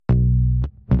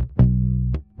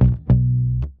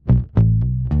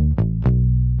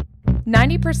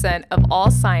90% of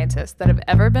all scientists that have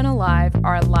ever been alive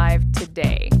are alive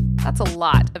today. That's a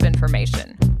lot of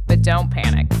information, but don't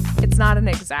panic. It's not an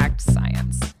exact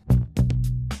science.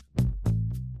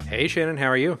 Hey, Shannon, how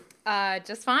are you?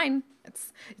 Just fine.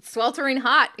 It's sweltering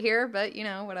hot here, but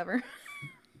whatever.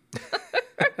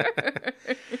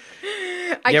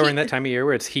 We're in that time of year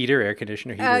where it's heater, air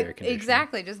conditioner, air conditioner.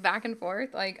 Exactly, just back and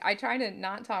forth. Like, I try to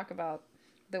not talk about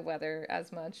the weather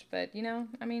as much, but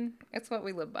it's what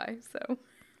we live by. So,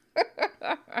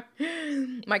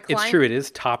 It's true. It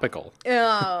is topical.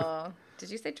 Oh,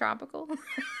 did you say tropical?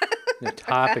 No,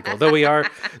 topical. Though we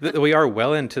are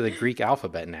well into the Greek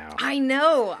alphabet now. I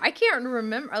know. I can't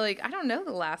remember. Like, I don't know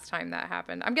the last time that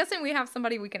happened. I'm guessing we have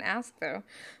somebody we can ask though.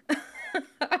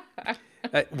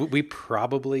 We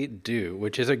probably do,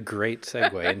 which is a great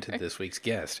segue into this week's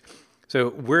guest. So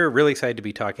we're really excited to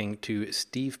be talking to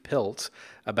Steve Piltz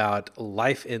about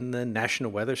life in the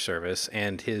National Weather Service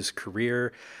and his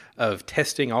career of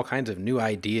testing all kinds of new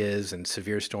ideas and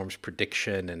severe storms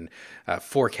prediction and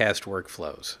forecast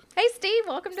workflows. Hey, Steve,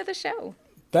 welcome to the show.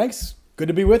 Thanks. Good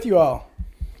to be with you all.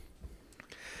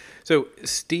 So,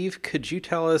 Steve, could you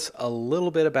tell us a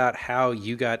little bit about how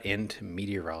you got into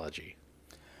meteorology?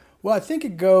 Well, I think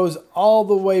it goes all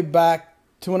the way back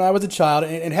to when I was a child,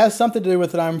 and it has something to do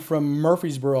with that I'm from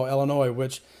Murfreesboro, Illinois,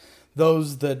 which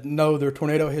those that know their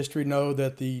tornado history know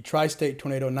that the tri-state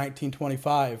tornado in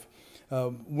 1925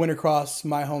 went across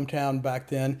my hometown back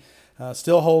then.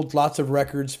 Still holds lots of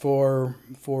records for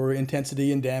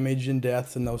intensity and damage and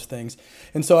deaths and those things.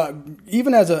 And so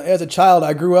even as a child,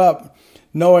 I grew up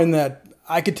knowing that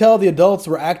I could tell the adults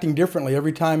were acting differently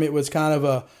every time it was kind of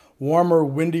a warmer,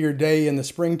 windier day in the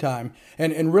springtime.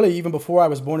 And really, even before I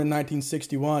was born in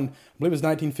 1961, I believe it was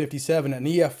 1957, an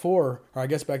EF4, or I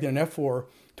guess back then an F4,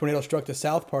 tornado struck the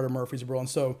south part of Murfreesboro. And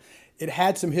so it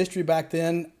had some history back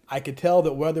then. I could tell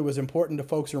that weather was important to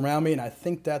folks around me, and I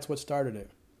think that's what started it.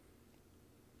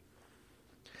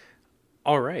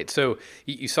 All right. So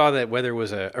you saw that weather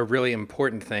was a really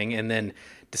important thing and then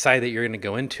decided that you're going to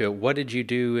go into it. What did you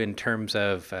do in terms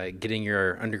of getting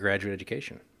your undergraduate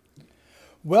education?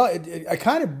 Well, I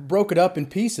kind of broke it up in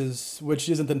pieces, which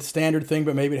isn't the standard thing,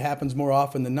 but maybe it happens more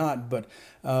often than not. But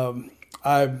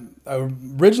I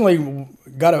originally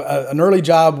got an early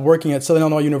job working at Southern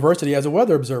Illinois University as a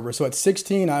weather observer. So at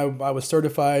 16, I was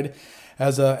certified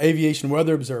as an aviation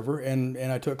weather observer, and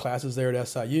I took classes there at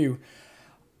SIU.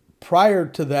 Prior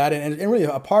to that, and really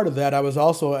a part of that, I was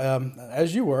also,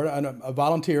 as you were, a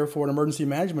volunteer for an emergency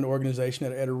management organization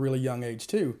at a really young age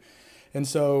too. And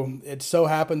so it so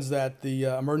happens that the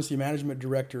emergency management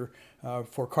director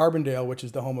for Carbondale, which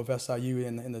is the home of SIU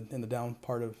in the down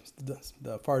part of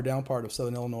the far down part of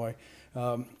Southern Illinois,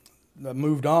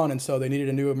 moved on, and so they needed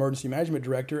a new emergency management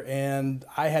director, and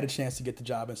I had a chance to get the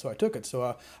job, and so I took it. So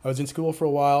I was in school for a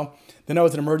while. Then I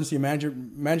was an emergency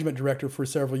management director for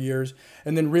several years,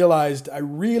 and then realized I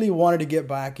really wanted to get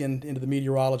back into the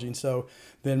meteorology, and so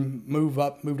then moved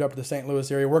up to the St.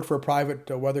 Louis area, worked for a private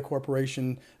weather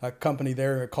corporation company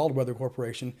there called Weather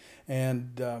Corporation,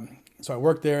 and so I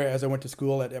worked there as I went to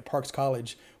school at Parks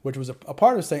College, which was a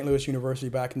part of St. Louis University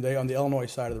back in the day on the Illinois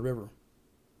side of the river.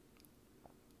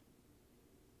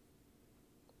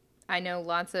 I know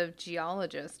lots of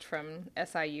geologists from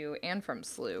SIU and from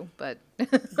SLU, but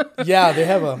yeah, they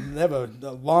have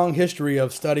a long history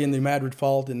of studying the Madrid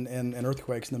Fault and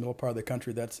earthquakes in the middle part of the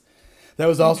country. That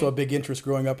was also a big interest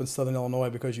growing up in Southern Illinois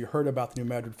because you heard about the New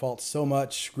Madrid Fault so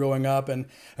much growing up, and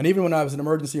even when I was an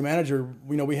emergency manager,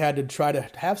 we had to try to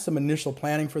have some initial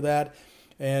planning for that,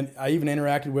 and I even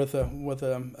interacted with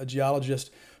a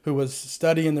geologist who was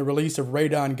studying the release of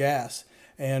radon gas.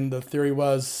 And the theory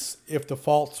was if the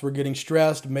faults were getting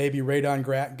stressed, maybe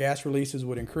radon gas releases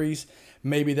would increase.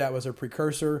 Maybe that was a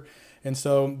precursor. And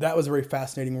so that was very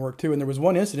fascinating work too. And there was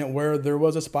one incident where there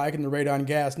was a spike in the radon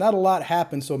gas. Not a lot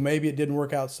happened, so maybe it didn't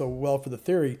work out so well for the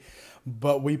theory.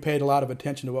 But we paid a lot of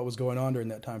attention to what was going on during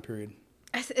that time period.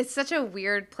 It's such a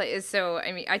weird place. So,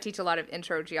 I teach a lot of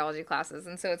intro geology classes,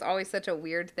 and so it's always such a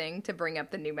weird thing to bring up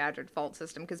the New Madrid Fault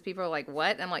system because people are like,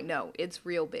 what? And I'm like, no, it's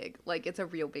real big. Like, it's a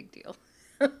real big deal.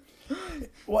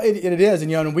 Well, it is,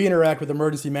 and we interact with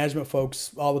emergency management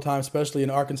folks all the time, especially in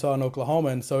Arkansas and Oklahoma,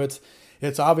 and so it's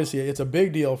obviously a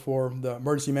big deal for the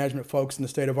emergency management folks in the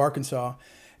state of Arkansas,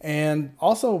 and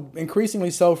also increasingly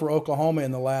so for Oklahoma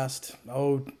in the last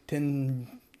 15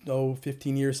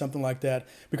 years, something like that,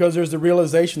 because there's the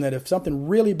realization that if something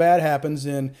really bad happens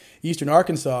in eastern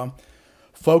Arkansas,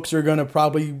 folks are going to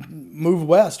probably move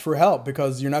west for help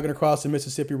because you're not going to cross the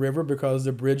Mississippi River because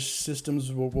the bridge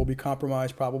systems will be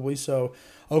compromised probably. So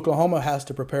Oklahoma has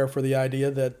to prepare for the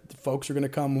idea that folks are going to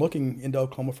come looking into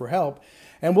Oklahoma for help.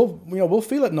 And we'll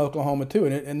feel it in Oklahoma too.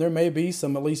 And there may be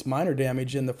some at least minor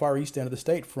damage in the far east end of the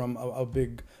state from a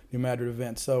big New Madrid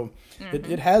event. So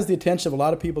it has the attention of a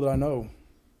lot of people that I know.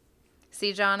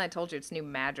 See, John, I told you it's New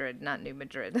Madrid, not New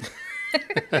Madrid.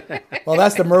 Well,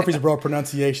 that's the Murfreesboro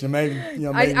pronunciation. Maybe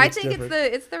I it's think different.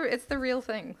 it's the real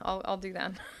thing. I'll do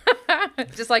that.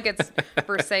 Just like it's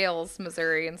Versailles,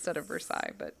 Missouri instead of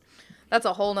Versailles, but that's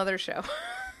a whole nother show.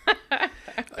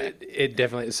 It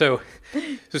definitely. So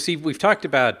Steve, we've talked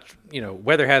about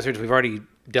weather hazards. We've already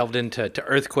delved into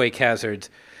earthquake hazards.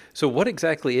 So what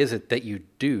exactly is it that you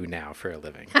do now for a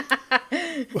living?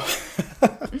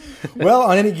 Well,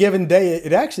 on any given day,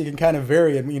 it actually can kind of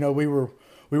vary. And, we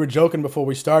were joking before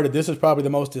we started. This is probably the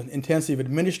most intensive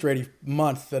administrative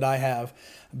month that I have,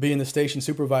 being the station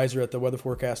supervisor at the Weather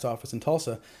Forecast Office in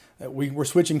Tulsa. We're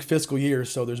switching fiscal years,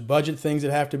 so there's budget things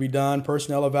that have to be done,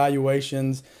 personnel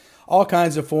evaluations, all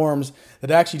kinds of forms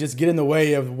that actually just get in the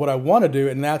way of what I want to do,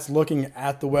 and that's looking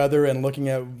at the weather and looking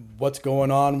at what's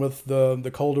going on with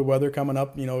the colder weather coming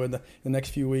up, in the next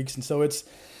few weeks. And so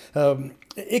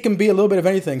it can be a little bit of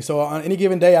anything. So on any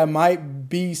given day, I might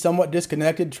be somewhat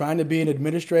disconnected, trying to be an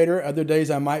administrator. Other days,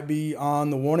 I might be on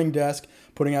the warning desk,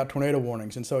 putting out tornado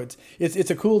warnings. And so it's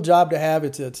a cool job to have.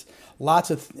 It's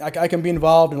lots of I can be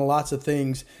involved in lots of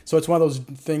things. So it's one of those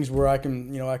things where I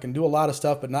can do a lot of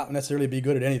stuff, but not necessarily be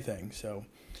good at anything. So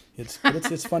it's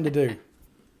fun to do.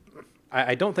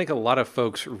 I don't think a lot of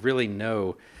folks really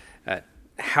know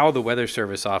how the Weather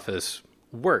Service office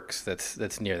works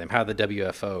that's near them, how the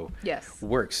WFO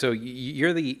works. So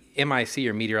you're the MIC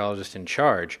or meteorologist in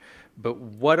charge, but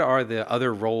what are the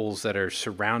other roles that are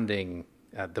surrounding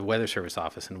the Weather Service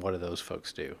office, and what do those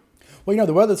folks do? Well,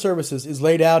 the Weather Service is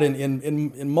laid out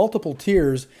in multiple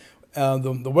tiers.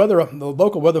 The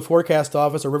local weather forecast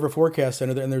office or river forecast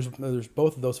center, and there's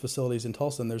both of those facilities in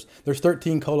Tulsa. And there's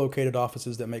 13 co-located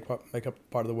offices that make up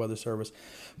part of the Weather Service.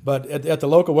 But at the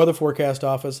local weather forecast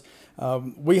office,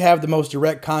 we have the most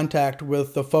direct contact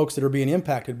with the folks that are being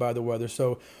impacted by the weather.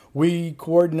 So we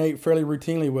coordinate fairly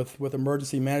routinely with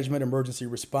emergency management, emergency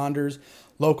responders,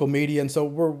 local media, and so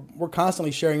we're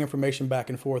constantly sharing information back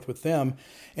and forth with them,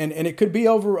 and it could be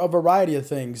over a variety of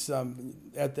things.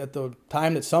 At the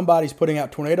time that somebody's putting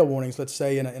out tornado warnings, let's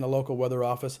say in a local weather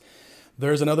office,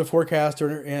 there's another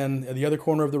forecaster in the other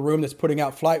corner of the room that's putting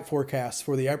out flight forecasts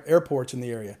for the airports in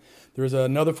the area. There's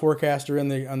another forecaster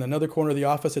on another corner of the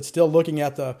office that's still looking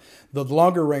at the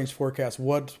longer range forecast.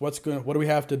 What do we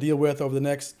have to deal with over the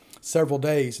next several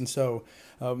days? And so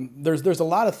there's a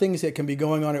lot of things that can be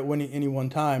going on at any one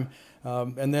time.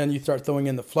 And then you start throwing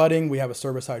in the flooding. We have a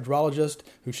service hydrologist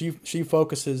who she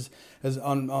focuses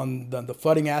on the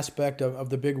flooding aspect of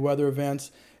the big weather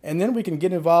events. And then we can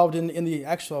get involved in the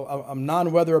actual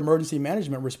non-weather emergency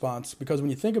management response, because when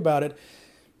you think about it,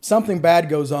 something bad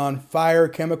goes on, fire,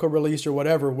 chemical release, or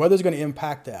whatever, weather's going to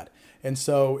impact that. And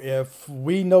so if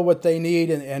we know what they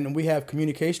need and we have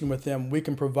communication with them, we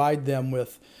can provide them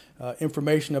with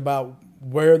information about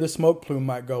where the smoke plume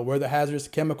might go, where the hazardous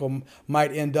chemical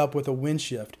might end up with a wind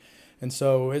shift. And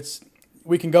so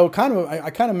we can go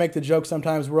I kind of make the joke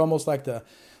sometimes we're almost like the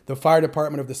fire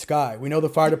department of the sky. We know the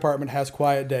fire department has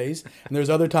quiet days, and there's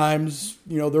other times,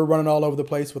 they're running all over the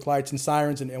place with lights and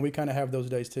sirens, and we kind of have those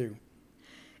days too.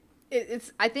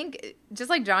 I think, just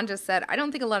like John just said, I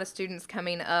don't think a lot of students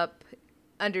coming up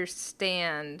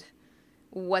understand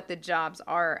what the jobs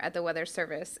are at the Weather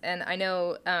Service. And I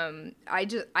know I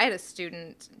had a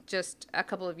student just a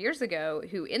couple of years ago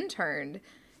who interned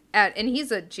and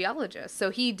he's a geologist, so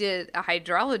he did a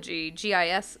hydrology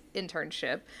GIS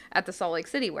internship at the Salt Lake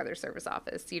City Weather Service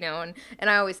office, and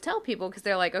I always tell people, because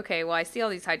they're like, okay, well, I see all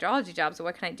these hydrology jobs, so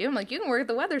what can I do? I'm like, you can work at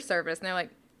the Weather Service. And they're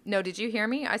like, no, did you hear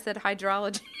me? I said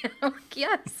hydrology. I'm like,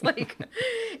 yes.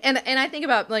 And I think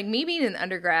about, me being an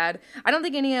undergrad, I don't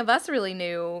think any of us really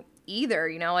knew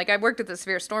either, I worked at the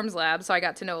Severe Storms Lab, so I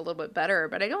got to know a little bit better,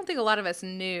 but I don't think a lot of us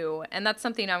knew. And that's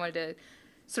something I wanted to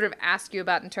sort of ask you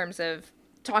about in terms of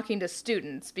talking to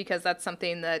students, because that's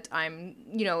something that I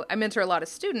mentor a lot of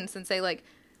students and say,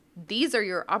 these are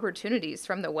your opportunities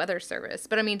from the Weather Service.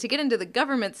 But to get into the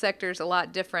government sector is a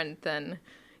lot different than,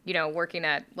 working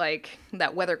at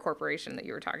that weather corporation that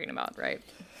you were talking about, right?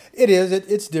 It is.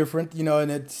 It's different, and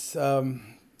it's,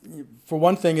 for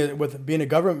one thing, with being a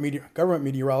government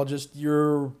meteorologist,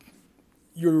 you're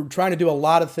you're trying to do a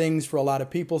lot of things for a lot of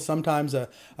people. Sometimes a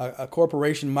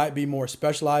corporation might be more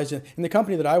specialized. In the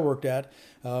company that I worked at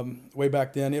way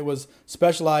back then, it was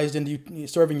specialized in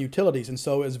serving utilities. And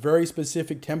so it was very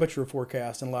specific temperature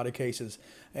forecasts in a lot of cases.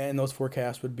 And those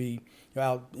forecasts would be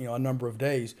out a number of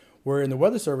days. Where in the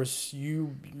Weather Service,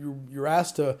 you're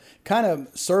asked to kind of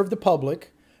serve the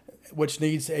public, which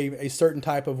needs a certain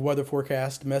type of weather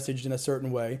forecast messaged in a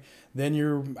certain way. Then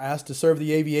you're asked to serve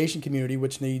the aviation community,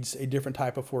 which needs a different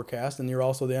type of forecast. And you're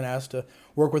also then asked to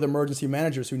work with emergency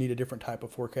managers who need a different type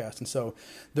of forecast. And so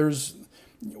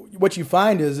what you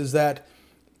find is that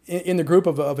in the group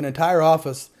of an entire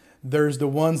office, there's the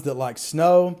ones that like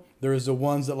snow, there's the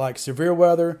ones that like severe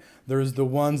weather, there's the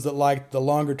ones that like the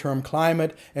longer term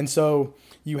climate. And so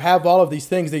you have all of these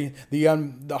things.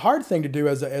 The hard thing to do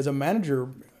as a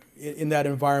manager in that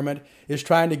environment is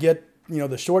trying to get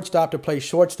the shortstop to play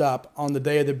shortstop on the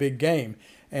day of the big game.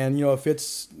 And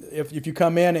if you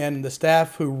come in and the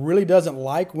staff who really doesn't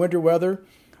like winter weather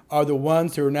are the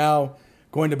ones who are now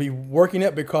going to be working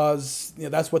it because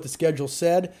that's what the schedule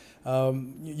said,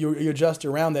 you adjust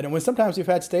around that. And when sometimes we've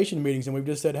had station meetings and we've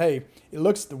just said, hey,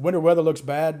 the winter weather looks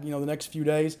bad the next few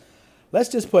days, let's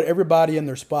just put everybody in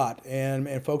their spot,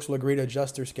 and folks will agree to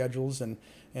adjust their schedules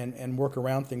and work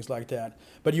around things like that.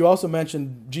 But you also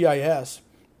mentioned GIS.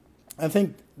 I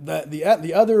think that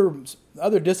the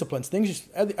other disciplines,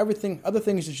 other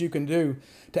things that you can do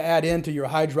to add into your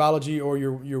hydrology or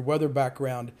your weather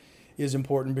background is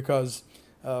important because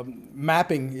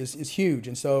mapping is huge.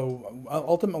 And so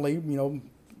ultimately,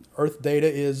 Earth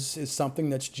data is something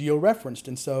that's geo-referenced,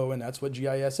 and that's what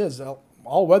GIS is.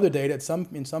 All weather data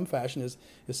in some fashion is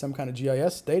some kind of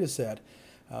GIS data set.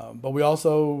 But we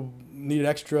also need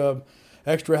extra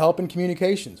help in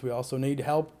communications. We also need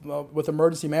help with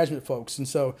emergency management folks. And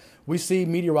so we see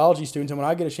meteorology students, and when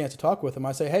I get a chance to talk with them,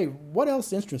 I say, hey, what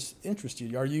else interests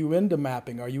you? Are you into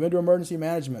mapping? Are you into emergency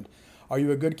management? Are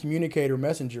you a good communicator,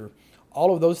 messenger?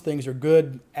 All of those things are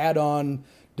good add-on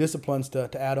disciplines to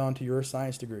add on to your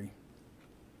science degree.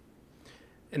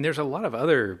 And there's a lot of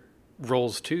other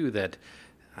roles, too, that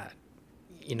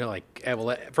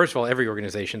first of all, every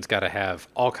organization's got to have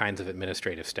all kinds of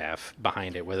administrative staff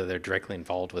behind it, whether they're directly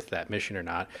involved with that mission or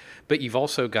not. But you've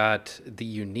also got the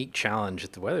unique challenge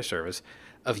at the Weather Service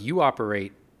of you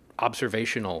operate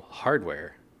observational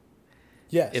hardware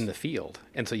in the field.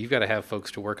 And so you've got to have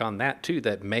folks to work on that, too,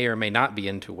 that may or may not be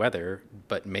into weather,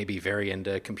 but maybe very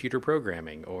into computer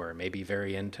programming or maybe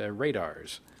very into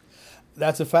radars.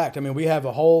 That's a fact. I mean, we have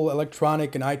a whole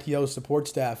electronic and ITO support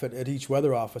staff at each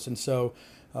weather office. And so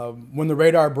when the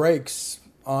radar breaks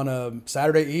on a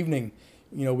Saturday evening,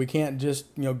 we can't just,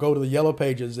 go to the yellow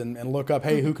pages and look up,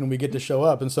 hey, who can we get to show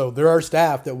up? And so there are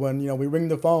staff that when, we ring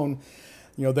the phone,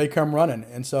 they come running.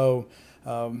 And so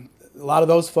a lot of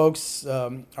those folks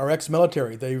are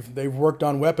ex-military. They've worked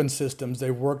on weapon systems.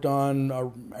 They've worked on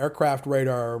aircraft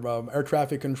radar, air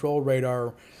traffic control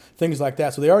radar, things like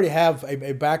that. So they already have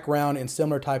a background in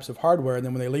similar types of hardware. And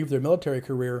then when they leave their military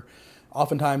career,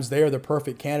 oftentimes they are the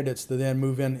perfect candidates to then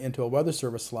move into a weather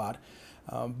service slot.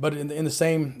 But in the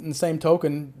same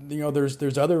token,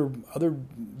 there's other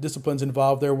disciplines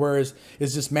involved there, whereas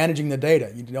it's just managing the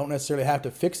data. You don't necessarily have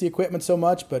to fix the equipment so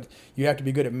much, but you have to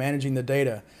be good at managing the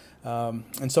data.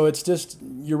 And so it's just,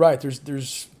 you're right.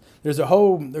 There's a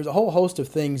whole host of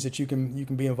things that you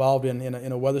can be involved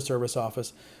in a weather service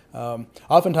office.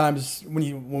 Oftentimes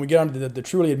when we get onto the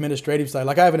truly administrative side,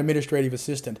 like I have an administrative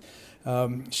assistant,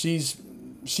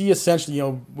 she essentially,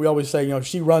 we always say,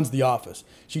 she runs the office.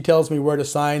 She tells me where to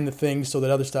sign the things so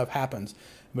that other stuff happens.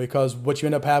 Because what you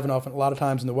end up having a lot of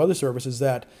times in the weather service is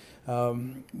that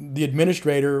the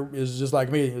administrator is just like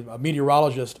me, a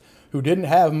meteorologist who didn't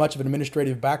have much of an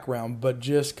administrative background, but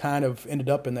just kind of ended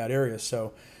up in that area.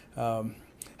 So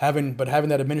having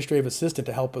that administrative assistant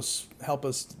to help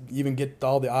us even get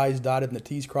all the I's dotted and the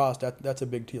T's crossed, that's a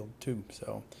big deal too.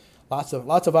 So lots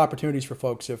of opportunities for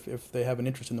folks if they have an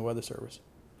interest in the weather service.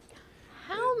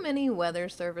 How many weather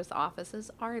service offices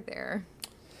are there?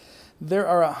 There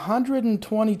are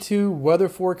 122 weather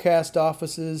forecast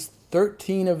offices.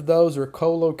 13 of those are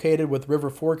co-located with river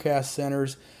forecast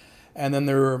centers. And then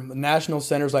there are national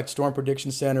centers like Storm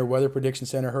Prediction Center, Weather Prediction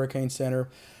Center, Hurricane Center.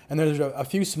 And there's a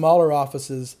few smaller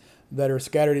offices that are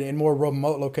scattered in more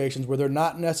remote locations where they're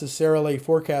not necessarily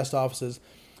forecast offices,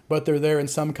 but they're there in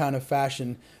some kind of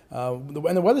fashion. And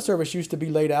the Weather Service used to be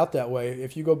laid out that way.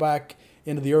 If you go back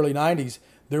into the early 90s,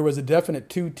 there was a definite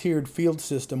two-tiered field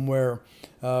system where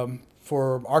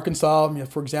for Arkansas,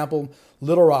 for example,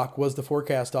 Little Rock was the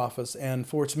forecast office and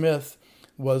Fort Smith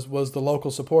was the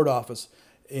local support office.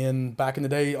 back in the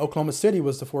day, Oklahoma City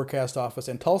was the forecast office,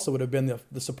 and Tulsa would have been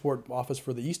the support office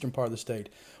for the eastern part of the state.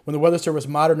 When the Weather Service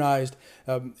modernized,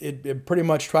 it pretty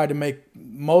much tried to make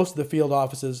most of the field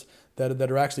offices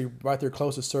that are actually right there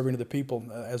closest serving to the people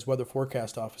as weather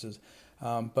forecast offices.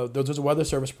 But there's a Weather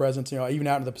Service presence, even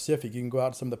out in the Pacific. You can go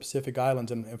out to some of the Pacific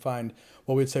Islands and find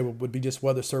what we'd say would be just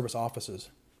Weather Service offices.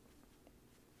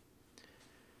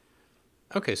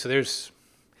 Okay, so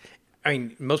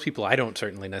most people, I don't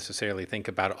certainly necessarily think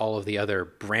about all of the other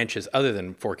branches other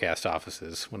than forecast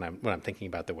offices when I'm thinking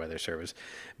about the Weather Service.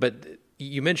 But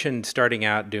you mentioned starting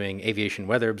out doing aviation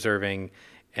weather observing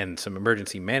and some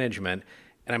emergency management,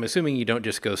 and I'm assuming you don't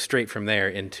just go straight from there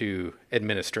into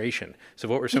administration. So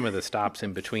what were some of the stops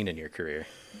in between in your career?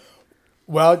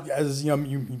 Well, as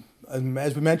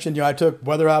as we mentioned, I took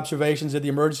weather observations, did the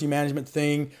emergency management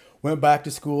thing, went back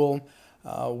to school.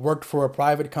 Worked for a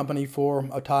private company for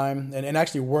a time and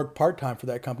actually worked part-time for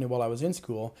that company while I was in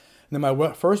school. And then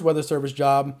my first Weather Service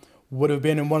job would have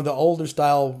been in one of the older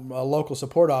style local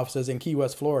support offices in Key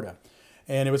West, Florida.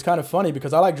 And it was kind of funny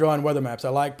because I like drawing weather maps. I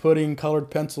like putting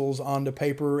colored pencils onto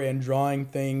paper and drawing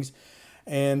things.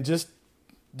 And just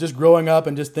growing up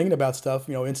and just thinking about stuff,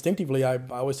 instinctively, I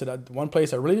always said one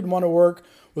place I really didn't want to work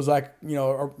was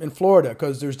in Florida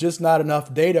because there's just not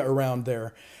enough data around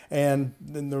there. And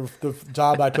then the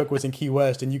job I took was in Key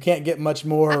West, and you can't get much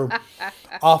more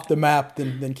off the map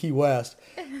than Key West.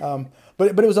 But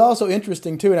it was also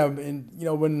interesting too. And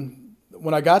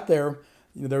when I got there,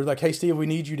 they were like, "Hey, Steve, we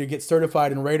need you to get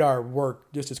certified in radar work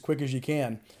just as quick as you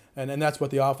can," and that's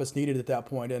what the office needed at that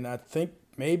point. And I think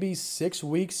maybe 6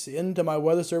 weeks into my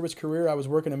Weather Service career, I was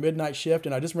working a midnight shift,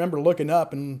 and I just remember looking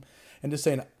up and just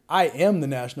saying, I am the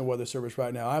National Weather Service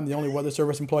right now. I'm the only Weather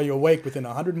Service employee awake within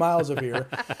 100 miles of here.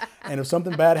 And if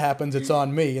something bad happens, it's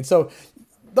on me. And so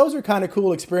those are kind of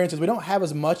cool experiences. We don't have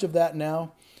as much of that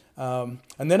now. And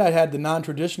then I had the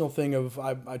non-traditional thing of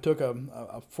I took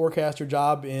a forecaster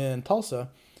job in Tulsa.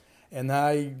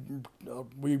 And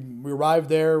we arrived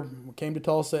there, came to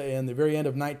Tulsa in the very end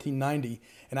of 1990,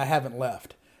 and I haven't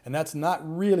left. And that's not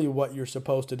really what you're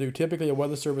supposed to do. Typically, a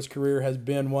Weather Service career has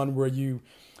been one where you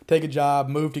take a job,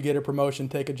 move to get a promotion,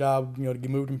 take a job, to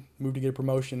move to get a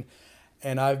promotion.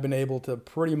 And I've been able to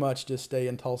pretty much just stay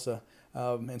in Tulsa.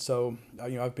 And so,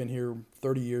 I've been here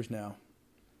 30 years now.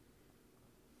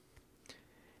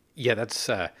 Yeah, that's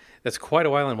quite a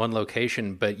while in one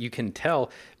location, but you can tell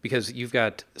because you've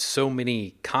got so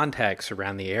many contacts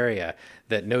around the area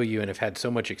that know you and have had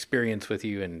so much experience with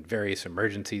you in various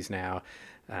emergencies now.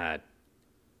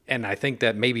 And I think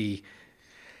that maybe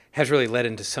has really led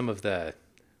into some of the,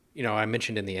 I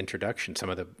mentioned in the introduction, some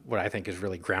of what I think is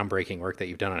really groundbreaking work that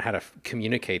you've done on how to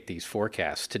communicate these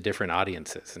forecasts to different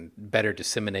audiences and better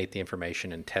disseminate the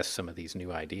information and test some of these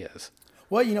new ideas.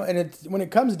 Well, and when it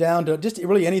comes down to just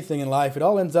really anything in life, it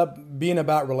all ends up being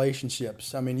about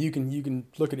relationships. I mean, you can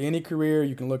look at any career,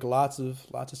 you can look at lots of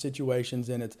situations,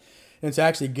 and it's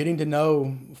actually getting to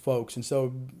know folks. And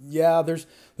so, yeah,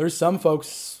 there's some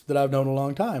folks that I've known a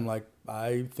long time. Like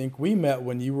I think we met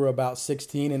when you were about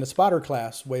 16 in a spotter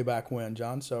class way back when,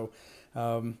 John. So,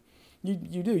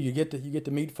 you get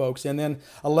to meet folks, and then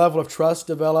a level of trust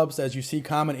develops as you see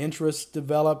common interests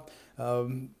develop.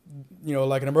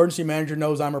 Like an emergency manager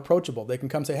knows I'm approachable. They can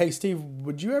come say, "Hey, Steve,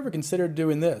 would you ever consider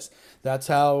doing this?" That's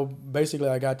how basically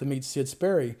I got to meet Sid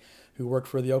Sperry, who worked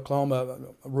for the Oklahoma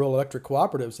Rural Electric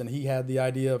Cooperatives, and he had the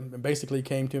idea and basically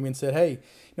came to me and said, "Hey,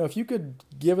 if you could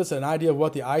give us an idea of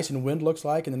what the ice and wind looks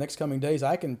like in the next coming days,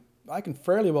 I can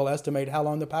fairly well estimate how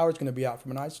long the power is going to be out from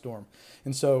an ice storm."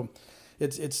 And so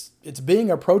it's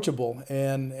being approachable,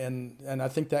 and I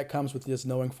think that comes with just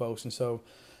knowing folks. And so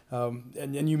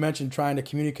and you mentioned trying to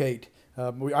communicate.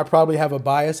 I probably have a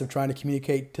bias of trying to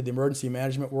communicate to the emergency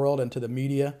management world and to the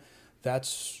media.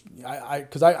 That's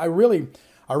because I really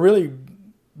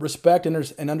respect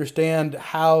and understand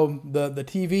how the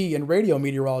TV and radio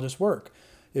meteorologists work.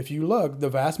 If you look, the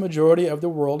vast majority of the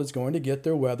world is going to get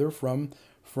their weather from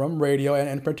radio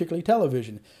and particularly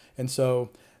television. And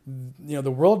so,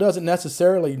 the world doesn't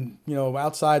necessarily,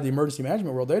 outside the emergency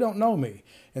management world, they don't know me.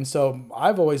 And so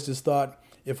I've always just thought,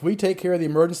 if we take care of the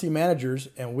emergency managers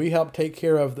and we help take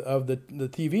care of the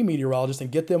TV meteorologists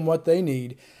and get them what they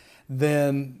need,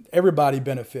 then everybody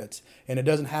benefits. And it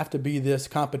doesn't have to be this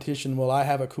competition, well, I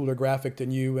have a cooler graphic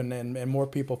than you and more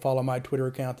people follow my Twitter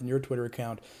account than your Twitter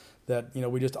account, that,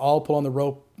 we just all pull on the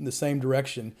rope in the same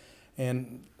direction.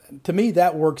 And to me,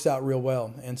 that works out real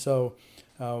well. And so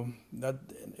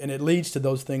it leads to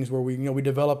those things where we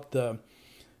developed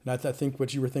and I think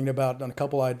what you were thinking about on a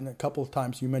couple of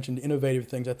times you mentioned innovative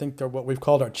things. I think they're what we've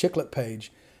called our Chicklet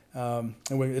page.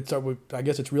 I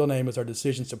guess its real name is our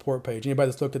decision support page.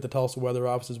 Anybody that's looked at the Tulsa Weather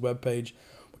Office's webpage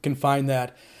can find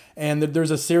that. And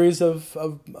there's a series of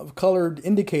colored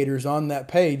indicators on that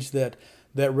page that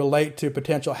relate to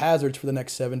potential hazards for the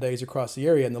next 7 days across the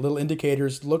area. And the little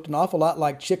indicators looked an awful lot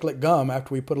like chiclet gum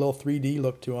after we put a little 3D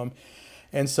look to them.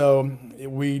 And so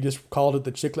we just called it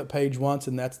the Chiclet page once,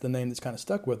 and that's the name that's kind of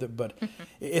stuck with it. But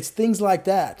it's things like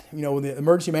that. When the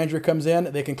emergency manager comes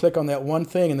in, they can click on that one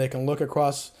thing and they can look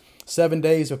across 7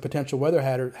 days of potential weather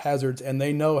hazards, and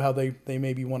they know how they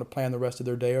maybe want to plan the rest of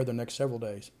their day or their next several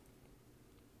days.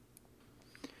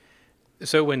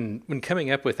 So when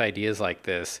coming up with ideas like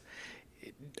this,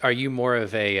 are you more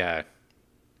of a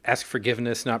ask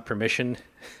forgiveness, not permission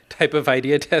type of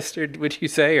idea tester, would you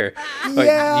say? Or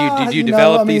do you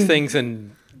develop these things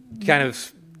and kind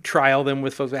of trial them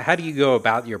with folks? How do you go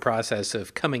about your process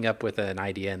of coming up with an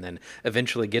idea and then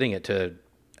eventually getting it to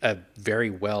a very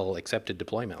well accepted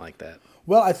deployment like that?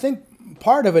 Well, I think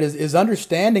part of it is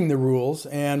understanding the rules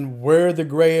and where the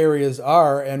gray areas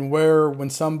are, and where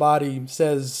when somebody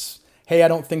says, hey, I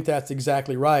don't think that's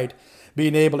exactly right,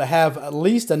 being able to have at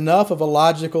least enough of a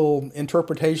logical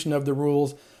interpretation of the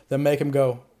rules that make them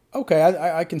go, okay,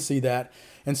 I can see that.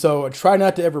 And so I try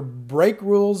not to ever break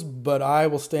rules, but I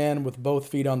will stand with both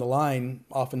feet on the line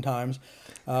oftentimes.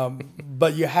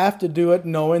 But you have to do it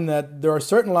knowing that there are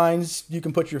certain lines you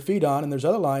can put your feet on, and there's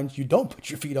other lines you don't put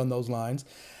your feet on those lines.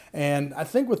 And I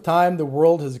think with time, the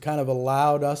world has kind of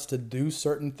allowed us to do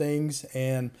certain things.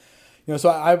 And, so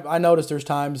I noticed there's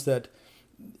times that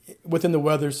within the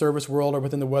weather service world or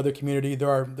within the weather community,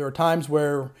 there are times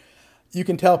where you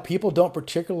can tell people don't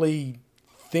particularly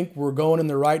think we're going in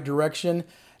the right direction,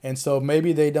 and so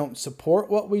maybe they don't support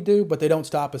what we do, but they don't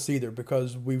stop us either,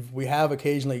 because we have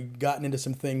occasionally gotten into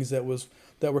some things that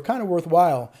were kind of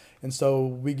worthwhile, and so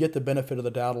we get the benefit of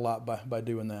the doubt a lot by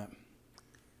doing that.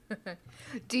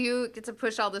 Do you get to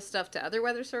push all this stuff to other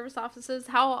weather service offices?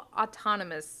 How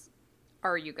autonomous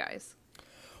are you guys?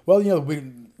 Well,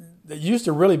 it used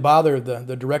to really bother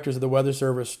the directors of the Weather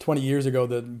Service 20 years ago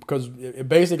because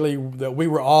we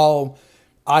were all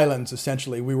islands,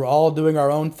 essentially. We were all doing our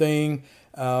own thing.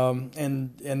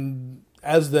 And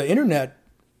as the internet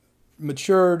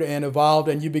matured and evolved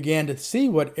and you began to see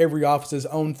what every office's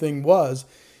own thing was,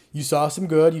 you saw some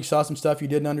good, you saw some stuff you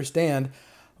didn't understand,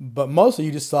 but mostly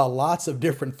you just saw lots of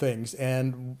different things.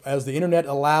 And as the internet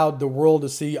allowed the world to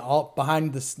see all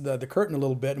behind the curtain a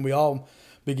little bit, and we all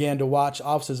began to watch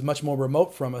offices much more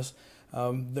remote from us,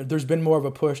 there's been more of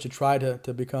a push to try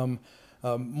to become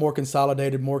more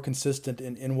consolidated, more consistent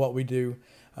in what we do.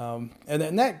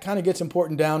 And that kind of gets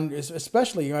important down,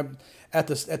 especially at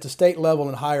the state level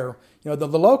and higher. The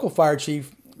local fire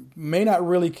chief may not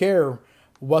really care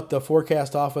what the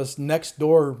forecast office next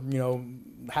door,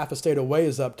 half a state away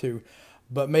is up to,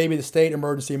 but maybe the state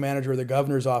emergency manager or the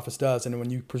governor's office does. And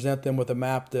when you present them with a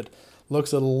map that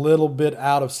looks a little bit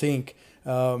out of sync,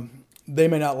 they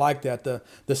may not like that.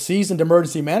 The seasoned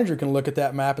emergency manager can look at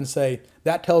that map and say,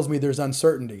 that tells me there's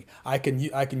uncertainty. I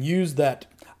can use that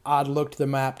odd look to the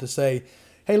map to say,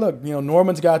 hey, look,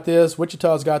 Norman's got this,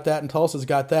 Wichita's got that, and Tulsa's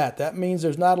got that. That means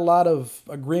there's not a lot of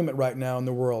agreement right now in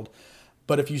the world.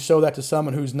 But if you show that to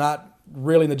someone who's not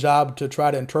really in the job to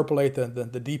try to interpolate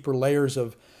the deeper layers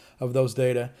of those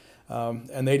data,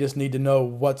 and they just need to know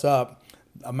what's up,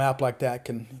 a map like that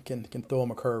can throw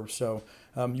them a curve. So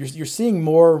you're seeing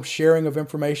more sharing of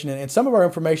information, and some of our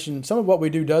information, some of what we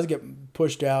do does get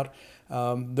pushed out.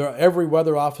 Every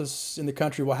weather office in the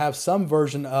country will have some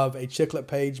version of a Chiclet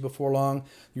page before long.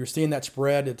 You're seeing that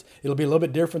spread. It'll be a little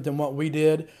bit different than what we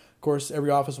did. Of course, every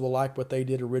office will like what they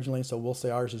did originally, so we'll say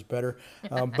ours is better.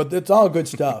 But it's all good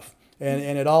stuff.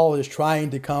 And it all is trying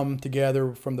to come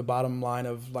together from the bottom line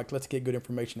of, let's get good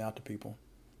information out to people.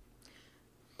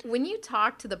 When you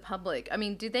talk to the public,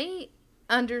 do they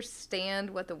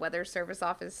understand what the Weather Service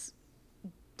Office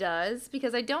does?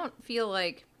 Because I don't feel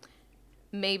like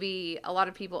maybe a lot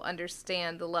of people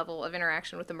understand the level of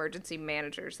interaction with emergency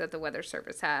managers that the Weather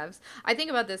Service has. I think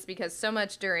about this because so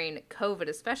much during COVID,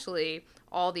 especially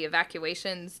all the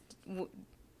evacuations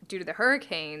due to the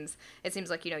hurricanes, it seems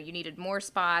like, you needed more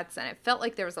spots, and it felt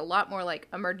like there was a lot more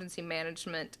emergency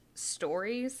management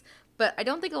stories, but I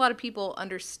don't think a lot of people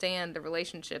understand the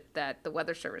relationship that the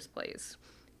Weather Service plays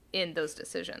in those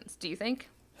decisions. Do you think?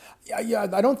 Yeah,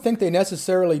 I don't think they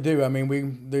necessarily do.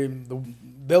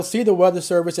 They'll see the Weather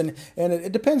Service, and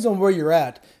it depends on where you're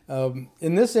at.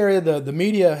 In this area, the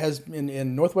media has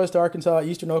in Northwest Arkansas,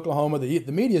 Eastern Oklahoma,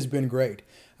 the media has been great.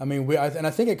 I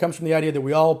think it comes from the idea that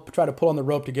we all try to pull on the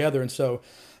rope together, and so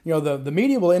the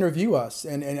media will interview us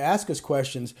and ask us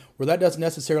questions where that doesn't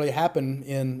necessarily happen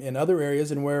in other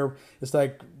areas, and where it's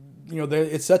like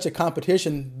it's such a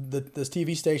competition that the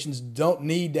TV stations don't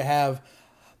need to have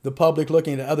the public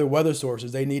looking at other weather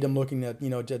sources. They need them looking at,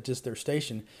 just their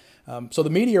station. So the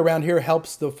media around here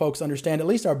helps the folks understand at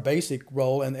least our basic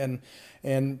role. And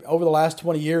over the last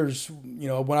 20 years,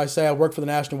 when I say I work for the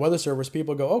National Weather Service,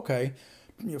 people go, okay.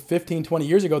 15, 20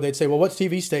 years ago, they'd say, well, what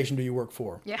TV station do you work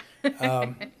for? Yeah.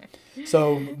 But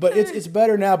it's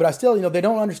better now. But I still, they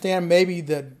don't understand maybe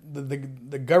that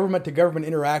the government to government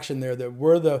interaction there, that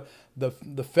we're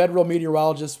the federal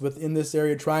meteorologists within this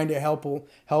area trying to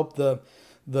help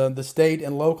the state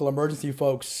and local emergency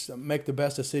folks make the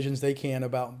best decisions they can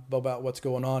about what's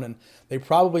going on. And they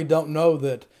probably don't know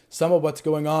that some of what's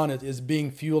going on is being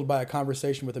fueled by a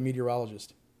conversation with a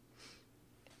meteorologist.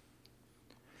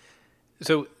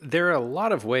 So there are a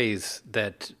lot of ways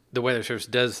that the Weather Service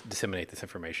does disseminate this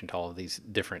information to all of these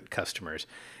different customers.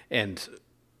 And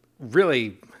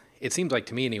really, it seems like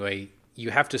to me anyway, you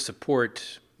have to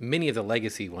support many of the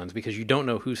legacy ones because you don't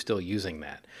know who's still using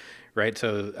that, right?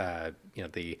 So,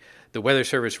 the Weather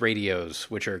Service radios,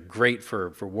 which are great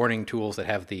for warning tools that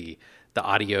have the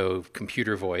audio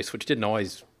computer voice, which didn't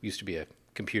always used to be a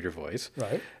computer voice.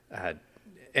 Right.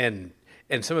 And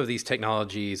some of these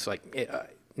technologies,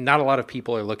 not a lot of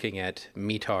people are looking at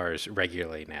METARs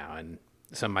regularly now, and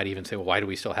some might even say, well, why do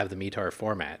we still have the METAR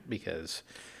format? Because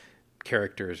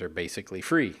characters are basically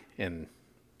free in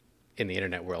the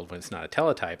internet world when it's not a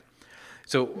teletype.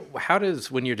 So how does,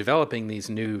 when you're developing these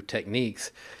new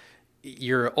techniques,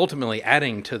 you're ultimately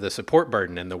adding to the support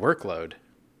burden and the workload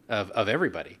of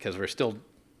everybody, because we're still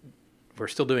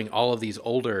doing all of these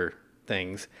older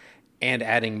things and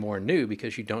adding more new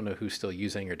because you don't know who's still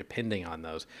using or depending on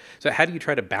those. So how do you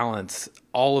try to balance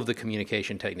all of the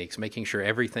communication techniques, making sure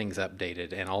everything's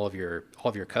updated and all of your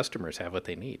customers have what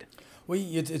they need? Well,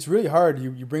 it's really hard.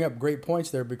 You bring up great points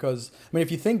there because,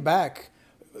 if you think back,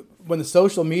 when the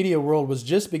social media world was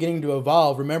just beginning to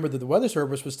evolve, remember that the Weather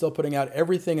Service was still putting out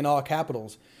everything in all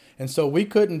capitals. And so we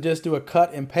couldn't just do a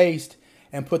cut and paste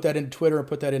and put that into Twitter and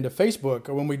put that into Facebook.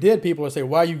 Or when we did, people would say,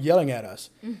 why are you yelling at us?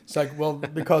 It's like, well,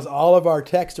 because all of our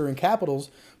texts are in capitals,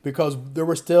 because there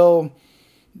were still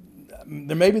some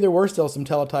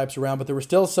teletypes around, but there were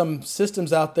still some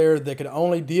systems out there that could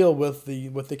only deal with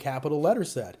the capital letter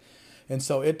set. And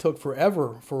so it took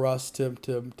forever for us to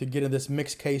get in this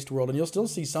mixed cased world. And you'll still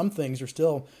see some things are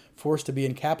still forced to be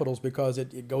in capitals because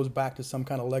it goes back to some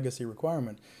kind of legacy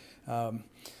requirement.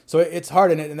 So it's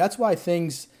hard, and that's why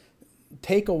things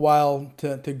take a while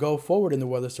to go forward in the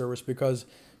Weather Service, because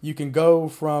you can go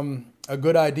from a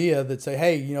good idea that say,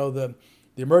 hey, the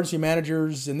emergency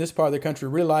managers in this part of the country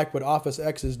really like what Office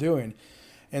X is doing.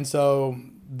 And so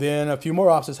then a few more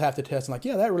offices have to test and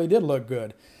that really did look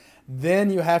good. Then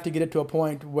you have to get it to a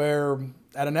point where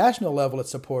at a national level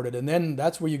it's supported. And then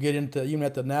that's where you get into, even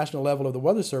at the national level of the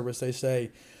Weather Service, they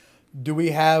say, do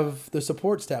we have the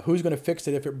support staff? Who's going to fix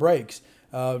it if it breaks?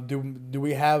 Do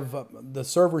we have the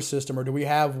server system, or do we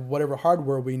have whatever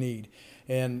hardware we need?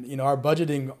 And our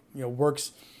budgeting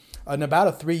works in about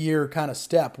a 3-year kind of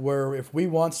step, where if we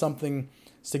want something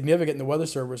significant in the Weather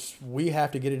Service, we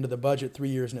have to get into the budget 3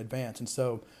 years in advance. And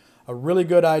so a really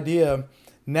good idea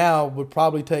now would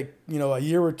probably take a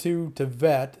year or two to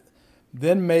vet,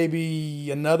 then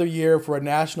maybe another year for a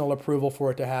national approval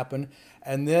for it to happen,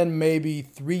 and then maybe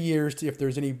 3 years if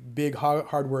there's any big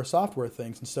hardware software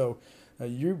things. And so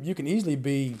you can easily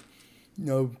be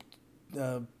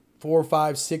 4,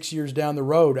 5, 6 years down the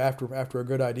road after a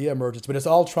good idea emerges. But it's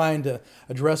all trying to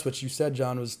address what you said,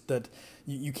 John, was that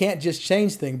you can't just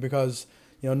change things because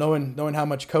knowing how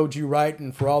much code you write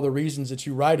and for all the reasons that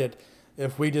you write it,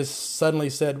 if we just suddenly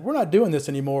said we're not doing this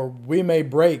anymore, we may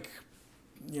break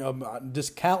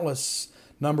just countless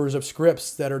numbers of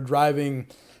scripts that are driving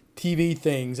TV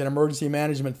things and emergency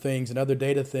management things and other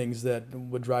data things that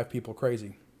would drive people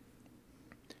crazy.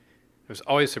 I was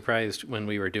always surprised when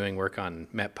we were doing work on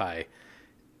MetPy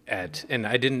and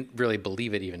I didn't really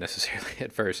believe it even necessarily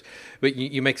at first, but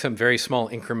you make some very small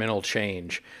incremental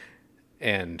change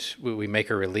and we make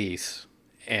a release.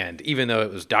 And even though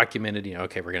it was documented,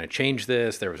 okay, we're going to change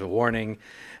this, there was a warning,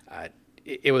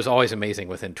 it was always amazing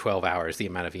within 12 hours the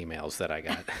amount of emails that I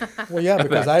got. Well, yeah,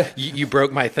 because you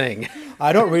broke my thing.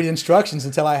 I don't read instructions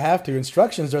until I have to.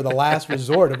 Instructions are the last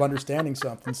resort of understanding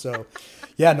something. So,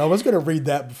 yeah, no one's going to read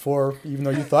that before, even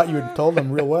though you thought you had told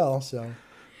them real well. So,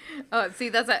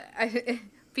 see,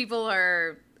 people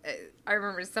are. I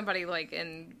remember somebody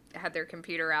had their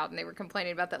computer out and they were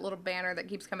complaining about that little banner that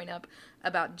keeps coming up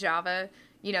about Java.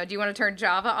 Do you want to turn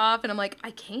Java off? And I'm like,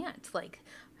 I can't.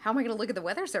 How am I going to look at the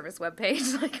Weather Service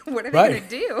webpage? What am I going to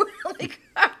do?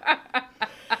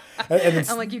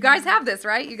 I'm like, you guys have this,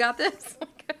 right? You got this?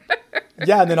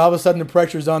 Yeah, and then all of a sudden the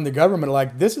pressure's on the government,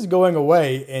 like, this is going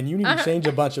away, and you need to change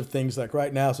a bunch of things like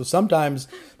right now. So sometimes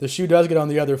the shoe does get on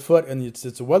the other foot, and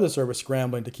it's a weather service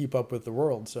scrambling to keep up with the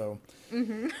world. So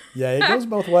yeah, it goes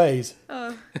both ways.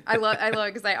 I love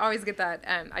it because I always get that.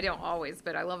 I don't always,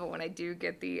 but I love it when I do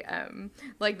get the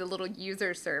like the little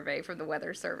user survey from the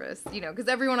Weather Service. You know, because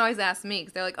everyone always asks me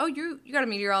because they're like, "Oh, you got a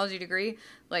meteorology degree?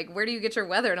 Like, where do you get your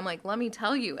weather?" And I'm like, "Let me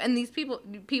tell you." And these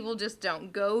people just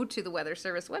don't go to the Weather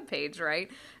Service webpage,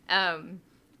 right? And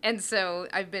so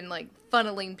I've been like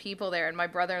funneling people there. And my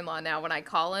brother-in-law now, when I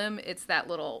call him, it's that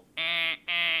little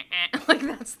like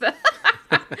that's the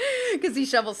because he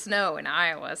shovels snow in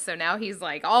Iowa. So now he's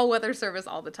like all Weather Service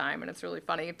all the time. And it's really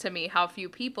funny to me how few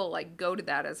people like go to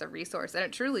that as a resource. And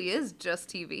it truly is just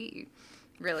TV,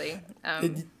 really.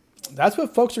 That's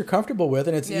what folks are comfortable with,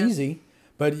 and it's easy.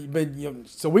 But you know,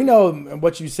 so we know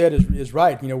what you said is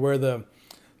right. You know, where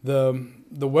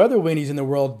the weather weenies in the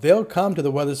world, they'll come to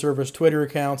the Weather Service Twitter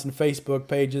accounts and Facebook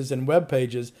pages and web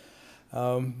pages,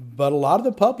 but a lot of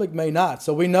the public may not.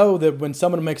 So we know that when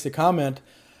someone makes a comment,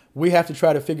 we have to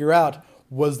try to figure out,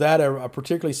 was that a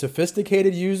particularly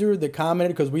sophisticated user that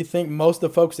commented? Because we think most of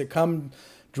the folks that come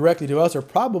directly to us are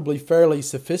probably fairly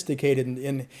sophisticated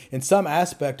in some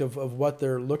aspect of what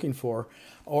they're looking for.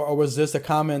 Or was this a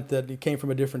comment that came from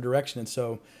a different direction? And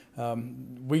so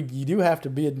you do have to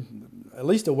be at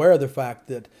least aware of the fact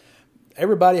that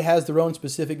everybody has their own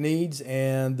specific needs,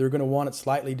 and they're going to want it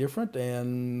slightly different.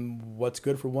 And what's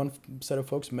good for one set of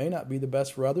folks may not be the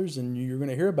best for others, and you're going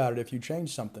to hear about it if you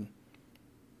change something.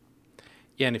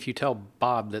 Yeah, and if you tell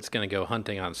Bob that's going to go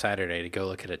hunting on Saturday to go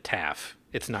look at a taff,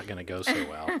 it's not going to go so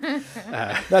well.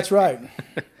 That's right.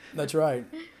 That's right.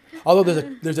 Although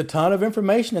there's a ton of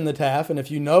information in the TAF, and if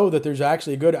you know that there's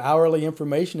actually good hourly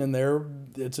information in there,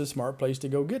 it's a smart place to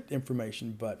go get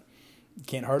information. But you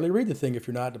can't hardly read the thing if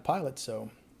you're not a pilot. So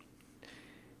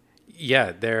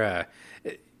yeah,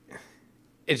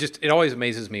 it always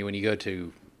amazes me when you go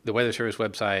to the Weather Service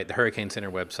website, the Hurricane Center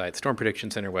website, the Storm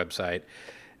Prediction Center website.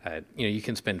 You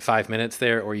can spend 5 minutes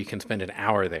there, or you can spend an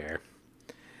hour there,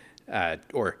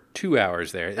 or 2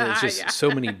 hours there. It's just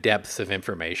so many depths of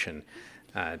information.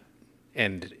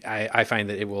 And I find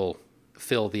that it will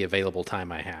fill the available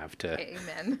time I have to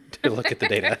look at the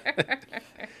data.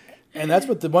 And that's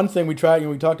what the one thing we tried,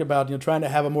 we talked about, trying to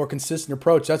have a more consistent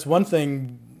approach. That's one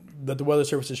thing that the Weather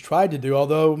Service has tried to do,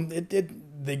 although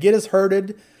they get us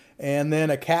herded, and then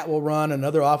a cat will run,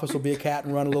 another office will be a cat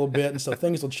and run a little bit, and so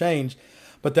things will change.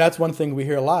 But that's one thing we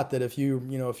hear a lot, that if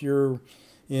you're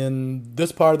in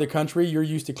this part of the country, you're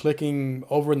used to clicking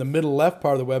over in the middle left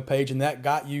part of the web page, and that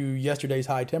got you yesterday's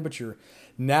high temperature.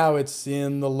 Now it's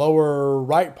in the lower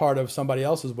right part of somebody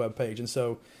else's web page, and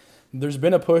so there's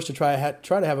been a push to try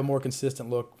to have a more consistent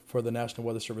look for the National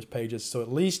Weather Service pages. So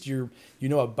at least you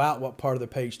know about what part of the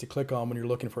page to click on when you're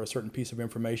looking for a certain piece of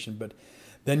information. But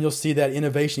then you'll see that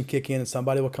innovation kick in, and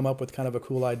somebody will come up with kind of a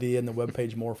cool idea, and the web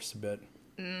page morphs a bit.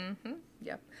 Mm-hmm.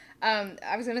 Yep.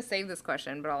 I was going to save this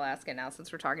question, but I'll ask it now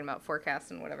since we're talking about forecasts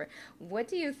and whatever. What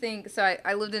do you think? So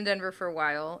I lived in Denver for a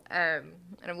while, and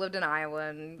I've lived in Iowa,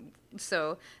 and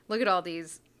so look at all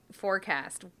these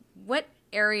forecasts. What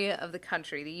area of the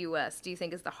country, the U.S., do you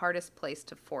think is the hardest place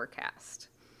to forecast?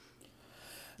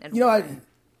 And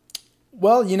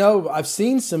I've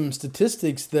seen some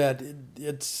statistics that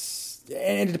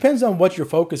and it depends on what your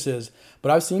focus is,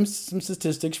 but I've seen some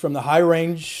statistics from the high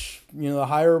range, the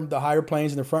higher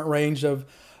plains and the front range of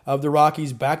the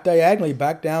Rockies back diagonally,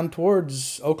 back down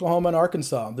towards Oklahoma and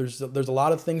Arkansas. There's a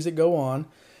lot of things that go on,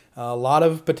 a lot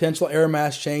of potential air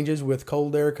mass changes with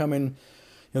cold air coming,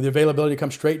 the availability to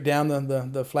come straight down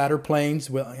the flatter plains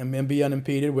and be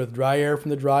unimpeded with dry air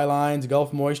from the dry lines,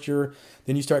 Gulf moisture.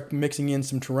 Then you start mixing in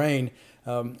some terrain.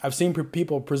 I've seen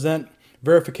people present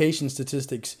verification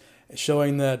statistics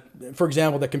showing that, for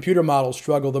example, that computer models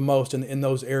struggle the most in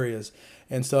those areas.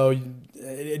 And so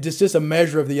it's just a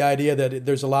measure of the idea that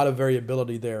there's a lot of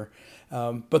variability there.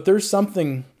 But there's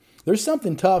something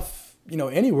tough,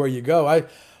 anywhere you go.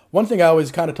 One thing I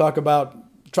always kind of talk about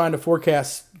trying to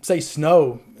forecast, say,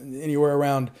 snow anywhere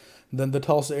around the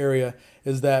Tulsa area,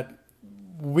 is that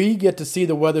we get to see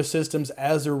the weather systems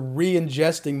as they're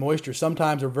re-ingesting moisture.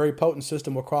 Sometimes a very potent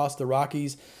system will cross the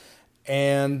Rockies,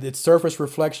 and its surface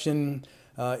reflection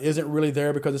isn't really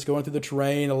there because it's going through the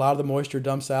terrain. A lot of the moisture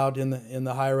dumps out in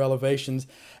the higher elevations,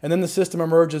 and then the system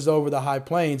emerges over the high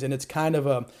plains, and it's kind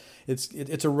of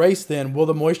it's a race then. Will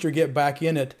the moisture get back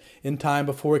in it in time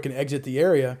before it can exit the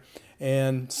area?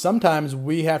 And sometimes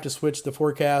we have to switch the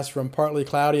forecast from partly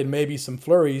cloudy and maybe some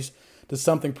flurries to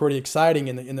something pretty exciting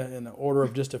in the order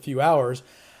of just a few hours.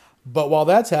 But while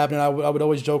that's happening, I would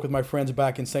always joke with my friends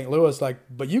back in St. Louis, like,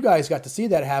 but you guys got to see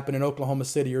that happen in Oklahoma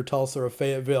City or Tulsa or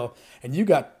Fayetteville, and you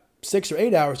got 6 or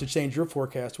 8 hours to change your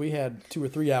forecast. We had 2 or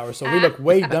 3 hours, so we look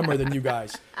way dumber than you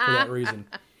guys for that reason.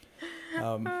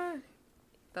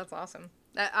 That's awesome.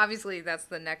 Obviously, that's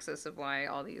the nexus of why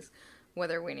all these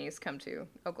weather weenies come to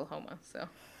Oklahoma. So.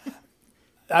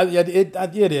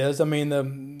 It is. I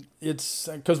mean, it's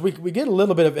because we get a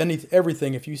little bit of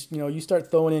everything. If you start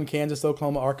throwing in Kansas,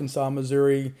 Oklahoma, Arkansas,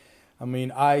 Missouri, I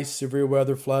mean, ice, severe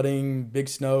weather, flooding, big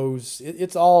snows.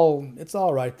 It's all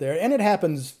right there, and it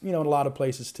happens in a lot of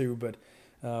places too. But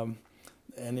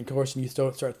and of course, you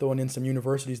start throwing in some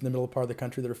universities in the middle part of the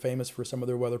country that are famous for some of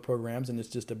their weather programs, and it's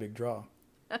just a big draw.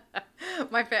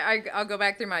 I'll go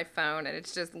back through my phone and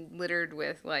it's just littered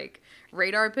with like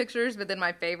radar pictures, but then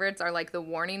my favorites are like the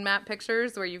warning map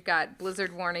pictures where you've got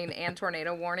blizzard warning and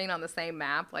tornado warning on the same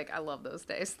map. Like I love those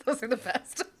days. Those are the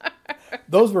best.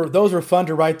 Those were fun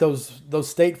to write those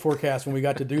state forecasts when we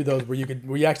got to do those where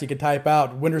you actually could type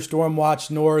out winter storm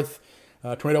watch north,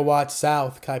 tornado watch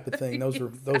south type of thing. Those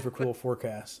were cool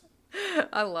forecasts.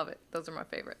 I love it. Those are my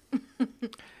favorite.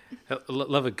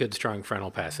 Love a good strong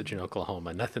frontal passage in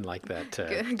Oklahoma. Nothing like that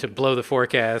to blow the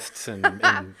forecasts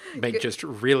and make just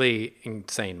really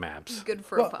insane maps. Good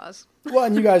for a pause. Well,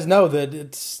 and you guys know that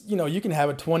it's you can have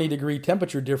a 20-degree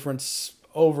temperature difference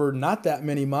over not that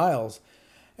many miles,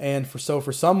 and for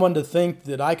someone to think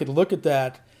that I could look at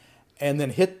that and then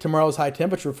hit tomorrow's high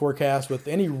temperature forecast with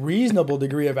any reasonable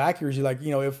degree of accuracy, like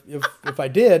if I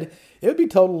did, it would be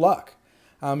total luck.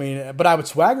 I mean, but I would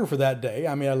swagger for that day.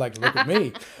 I mean, I'd like, look at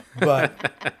me. But,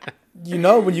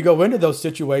 when you go into those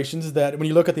situations that when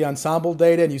you look at the ensemble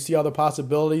data and you see all the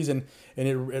possibilities and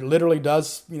it literally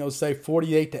does, say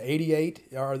 48 to 88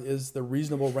 is the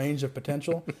reasonable range of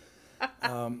potential.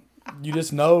 You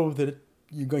just know that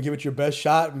you're going to give it your best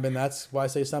shot. And that's why I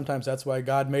say sometimes that's why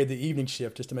God made the evening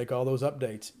shift, just to make all those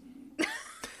updates.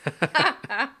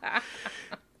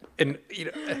 And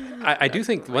I do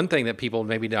think one thing that people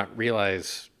maybe not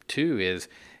realize too is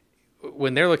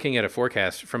when they're looking at a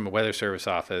forecast from a weather service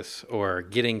office or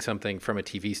getting something from a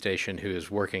TV station who is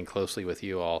working closely with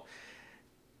you all,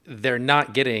 they're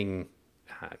not getting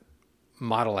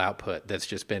model output that's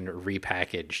just been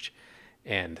repackaged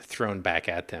and thrown back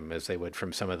at them as they would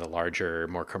from some of the larger,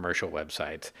 more commercial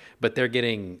websites. But they're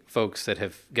getting folks that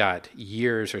have got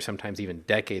years or sometimes even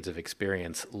decades of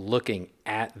experience looking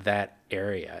at that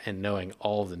area and knowing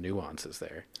all the nuances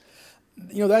there.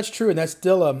 That's true, and that's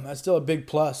still a big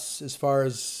plus as far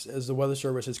as the Weather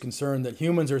Service is concerned, that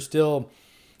humans are still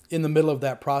in the middle of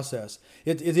that process.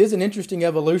 It is an interesting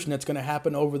evolution that's going to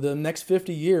happen over the next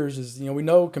 50 years. We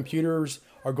know computers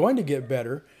are going to get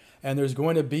better, and there's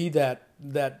going to be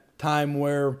that time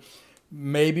where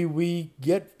maybe we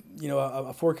get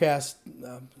a forecast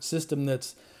system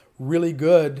that's really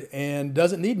good and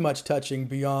doesn't need much touching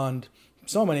beyond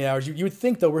so many hours. You would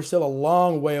think, though, we're still a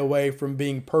long way away from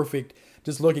being perfect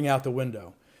just looking out the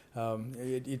window.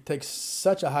 It takes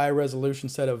such a high resolution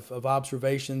set of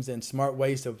observations and smart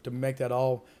ways to make that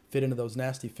all fit into those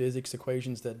nasty physics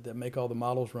equations that make all the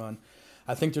models run.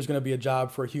 I think there's going to be a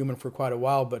job for a human for quite a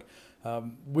while, but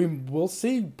we will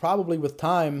see probably with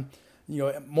time,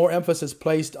 more emphasis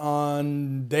placed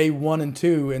on day 1 and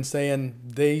 2 and saying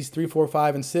days 3, 4,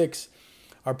 5, and 6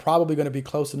 are probably going to be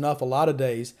close enough a lot of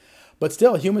days. But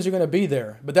still, humans are going to be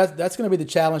there. But that's going to be the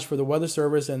challenge for the Weather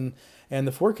Service and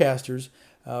the forecasters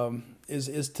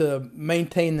is to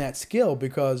maintain that skill,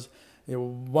 because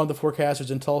one of the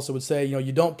forecasters in Tulsa would say,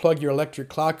 you don't plug your electric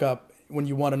clock up when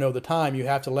you want to know the time. You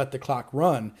have to let the clock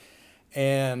run.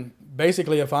 And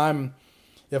basically, if I'm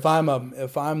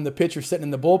the pitcher sitting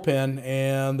in the bullpen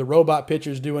and the robot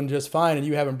pitcher's doing just fine, and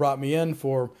you haven't brought me in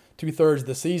for 2/3 of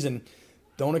the season,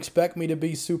 don't expect me to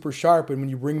be super sharp. And when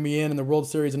you bring me in the World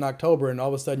Series in October, and all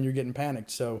of a sudden you're getting panicked.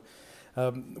 So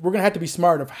we're going to have to be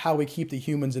smart of how we keep the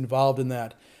humans involved in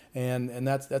that. And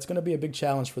that's going to be a big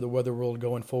challenge for the weather world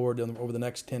going forward over the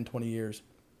next 10, 20 years.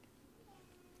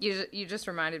 You just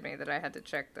reminded me that I had to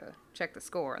check the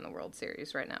score in the World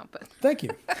Series right now. But thank you.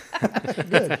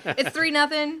 Good. It's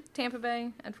 3-0 Tampa Bay.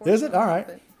 Is it? All right.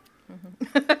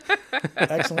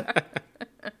 Excellent.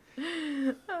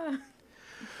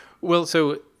 Well,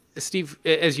 so Steve,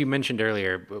 as you mentioned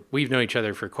earlier, we've known each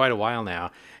other for quite a while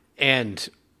now, and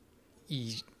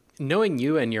knowing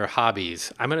you and your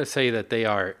hobbies, I'm going to say that they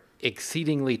are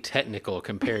exceedingly technical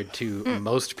compared to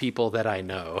most people that I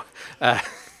know.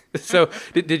 So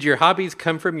did your hobbies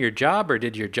come from your job, or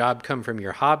did your job come from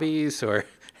your hobbies, or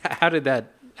how did that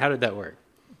work?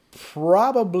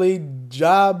 Probably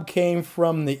job came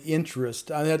from the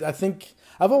interest. I think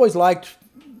I've always liked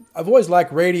I've always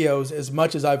liked radios as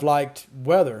much as I've liked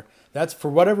weather. That's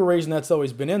for whatever reason that's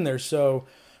always been in there. So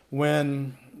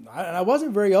when I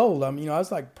wasn't very old, I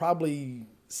was like probably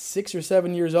 6 or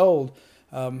 7 years old.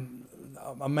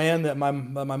 A man that my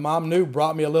mom knew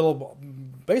brought me a little,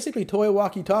 basically toy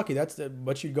walkie-talkie. That's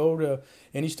what you'd go to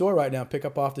any store right now, pick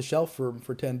up off the shelf for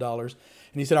 $10. And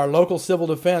he said our local civil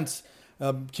defense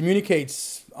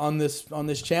communicates on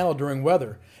this channel during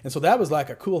weather. And so that was like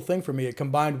a cool thing for me. It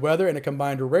combined weather and it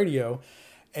combined a radio,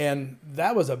 and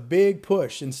that was a big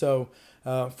push. And so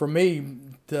for me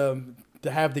to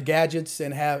have the gadgets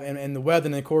and and the weather,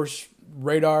 and of course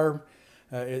radar,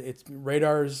 it's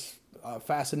radar's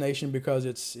fascination because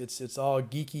it's all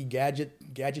geeky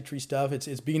gadgetry stuff.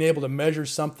 It's being able to measure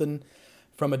something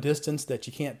from a distance that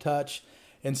you can't touch,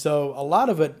 and so a lot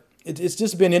of it's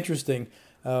just been interesting.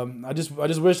 I just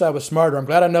wish I was smarter. I'm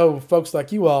glad I know folks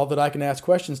like you all that I can ask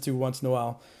questions to once in a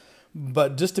while.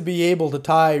 But just to be able to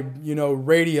tie,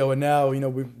 radio, and now,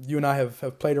 you and I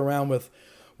have played around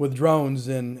with drones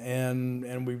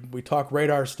and we talk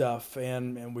radar stuff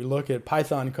and we look at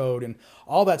Python code, and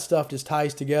all that stuff just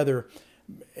ties together.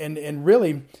 And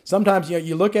really, sometimes,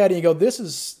 you look at it and you go, this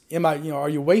is, are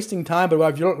you wasting time? But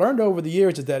what I've learned over the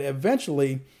years is that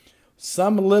eventually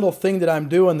some little thing that I'm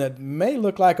doing that may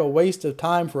look like a waste of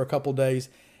time for a couple days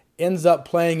ends up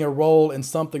playing a role in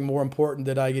something more important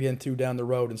that I get into down the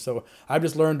road. And so I've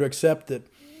just learned to accept that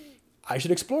I should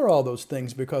explore all those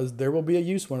things because there will be a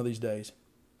use one of these days.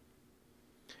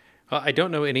 Well, I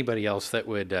don't know anybody else that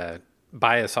would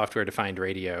buy a software-defined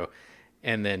radio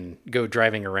and then go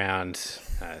driving around,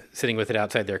 sitting with it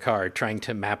outside their car, trying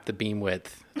to map the beam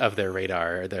width of their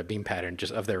radar, or the beam pattern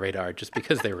just of their radar, just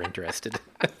because they were interested.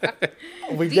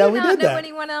 We did know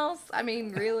anyone else? I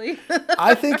mean, really?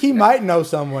 I think he might know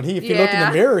someone. If he looked in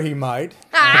the mirror, he might.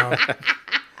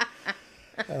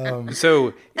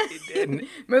 So,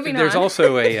 moving there's on.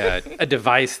 also a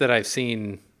device that I've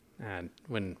seen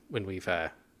when we've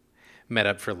met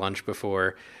up for lunch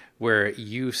before, where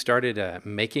you started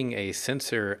making a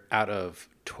sensor out of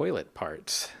toilet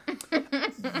parts.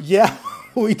 Yeah,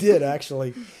 we did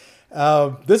actually.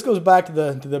 This goes back to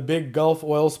the big Gulf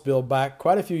oil spill back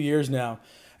quite a few years now,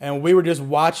 and we were just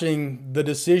watching the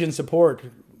decision support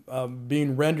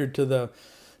being rendered to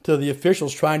the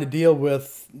officials trying to deal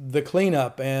with the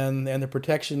cleanup and the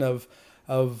protection of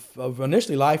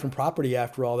initially life and property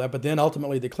after all that, but then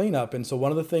ultimately the cleanup. And so one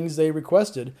of the things they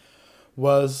requested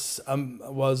was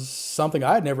something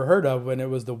I had never heard of, and it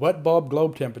was the wet bulb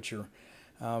globe temperature.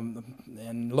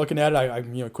 And looking at it,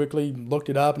 I quickly looked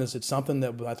it up, and it's something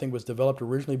that I think was developed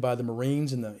originally by the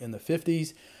Marines in the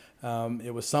 50s.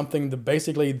 It was something that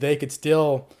basically they could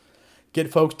still get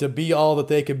folks to be all that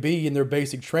they could be in their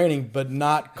basic training, but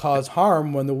not cause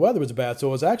harm when the weather was bad. So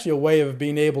it was actually a way of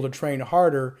being able to train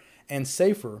harder and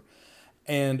safer.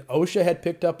 And OSHA had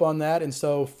picked up on that, and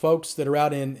so folks that are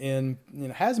out in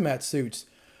hazmat suits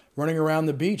running around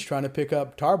the beach trying to pick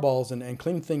up tar balls and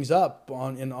clean things up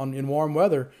in warm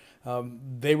weather,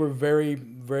 they were very,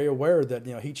 very aware that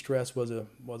heat stress was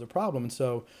a problem. And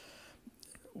so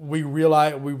we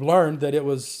learned that it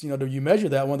was, you measure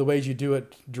that. One of the ways you do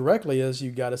it directly is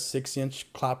you got a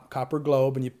 6-inch copper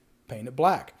globe and you paint it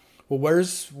black. Well,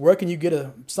 where can you get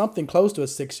something close to a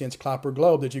 6-inch copper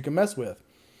globe that you can mess with?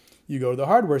 You go to the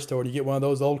hardware store and you get one of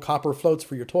those old copper floats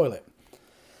for your toilet.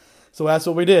 So that's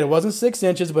what we did. It wasn't 6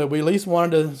 inches, but we at least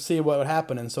wanted to see what would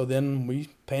happen. And so then we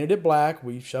painted it black.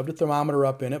 We shoved a thermometer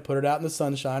up in it, put it out in the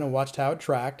sunshine, and watched how it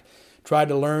tracked. Tried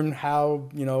to learn how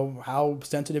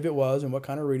sensitive it was and what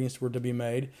kind of readings were to be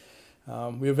made.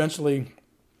 We eventually,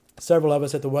 several of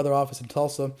us at the weather office in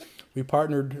Tulsa, we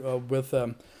partnered with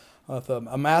a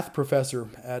math professor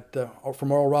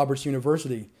from Oral Roberts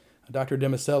University, Dr.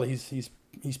 Demicelli.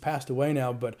 He's passed away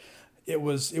now, but it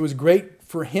was great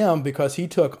for him because he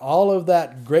took all of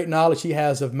that great knowledge he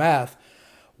has of math,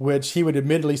 which he would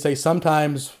admittedly say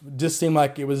sometimes just seemed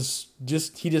like it was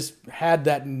he just had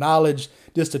that knowledge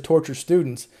just to torture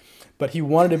students. But he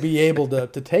wanted to be able to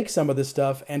take some of this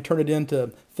stuff and turn it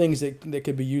into things that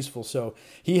could be useful. So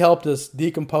he helped us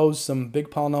decompose some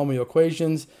big polynomial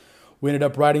equations. We ended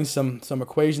up writing some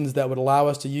equations that would allow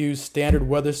us to use standard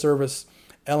Weather Service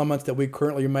elements that we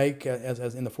currently make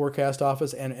as in the forecast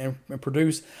office and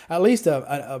produce at least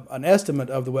an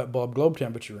estimate of the wet bulb globe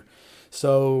temperature.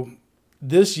 So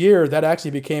this year, that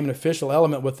actually became an official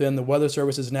element within the Weather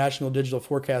Service's National Digital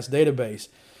Forecast Database.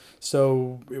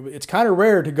 So it's kind of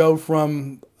rare to go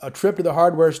from a trip to the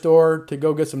hardware store to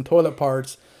go get some toilet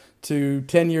parts to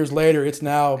 10 years later, it's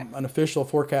now an official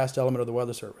forecast element of the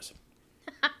Weather Service.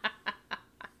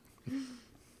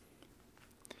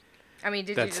 I mean,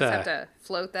 did you just have to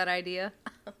float that idea?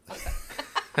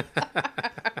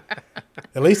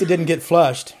 At least it didn't get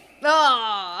flushed.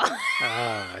 Oh.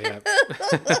 Yeah.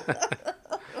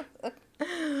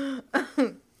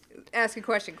 Ask a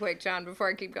question quick, John, before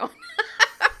I keep going.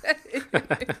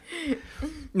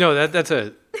 No, that's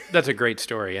a great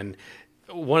story. And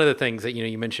one of the things that,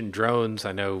 you mentioned drones.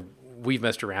 I know we've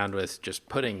messed around with just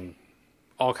putting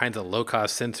all kinds of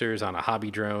low-cost sensors on a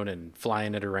hobby drone and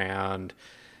flying it around.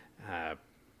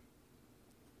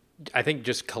 I think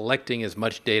just collecting as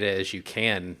much data as you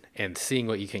can and seeing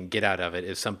what you can get out of it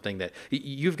is something that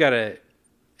you've got a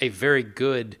very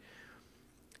good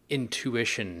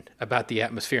intuition about the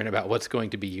atmosphere and about what's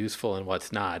going to be useful and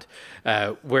what's not.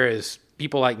 Whereas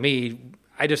people like me,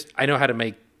 I know how to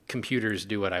make computers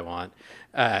do what I want.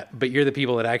 But you're the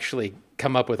people that actually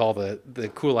come up with all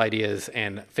the cool ideas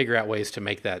and figure out ways to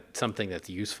make that something that's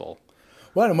useful.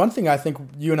 Well, and one thing I think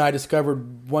you and I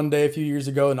discovered one day a few years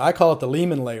ago, and I call it the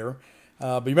Lehman layer.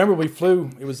 But you remember we flew,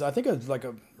 I think it was like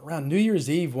around New Year's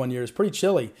Eve one year. It was pretty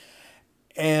chilly.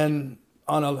 And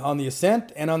on the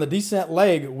ascent and on the descent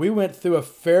leg, we went through a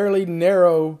fairly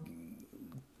narrow,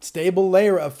 stable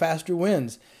layer of faster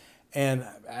winds. And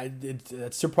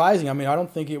it's surprising. I mean, I don't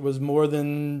think it was more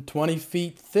than 20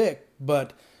 feet thick,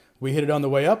 but we hit it on the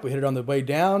way up. We hit it on the way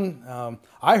down.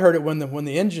 I heard it when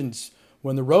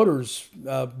the rotors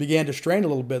began to strain a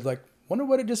little bit. Like, wonder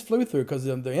what it just flew through, because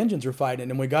the engines are fighting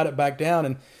it. And we got it back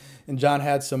down, and John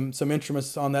had some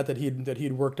instruments on that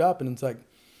he'd worked up, and it's like,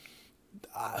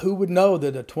 who would know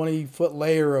that a 20-foot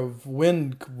layer of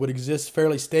wind would exist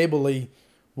fairly stably,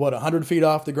 100 feet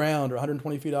off the ground or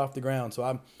 120 feet off the ground? So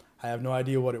I have no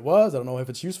idea what it was. I don't know if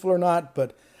it's useful or not,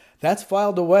 but that's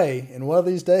filed away. And one of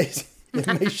these days, it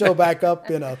may show back up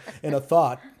in a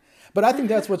thought. But I think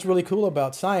that's what's really cool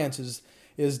about science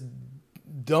is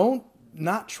don't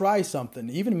not try something.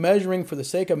 Even measuring for the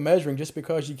sake of measuring, just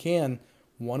because you can,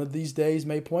 one of these days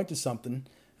may point to something.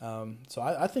 So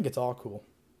I think it's all cool.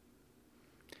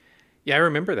 Yeah, I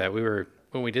remember that.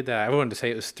 When we did that, I wanted to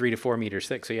say it was 3 to 4 meters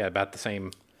thick. So yeah, about the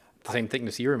same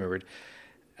thickness you remembered.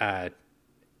 And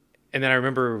then I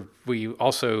remember we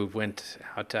also went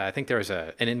out, I think there was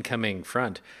an incoming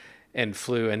front, and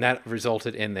flew, and that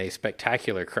resulted in a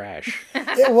spectacular crash.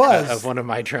 It was. Of one of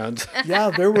my drones.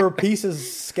 Yeah, there were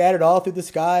pieces scattered all through the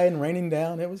sky and raining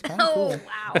down. It was kind of cool. Oh,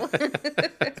 wow.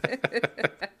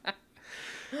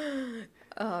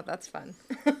 Oh, that's fun.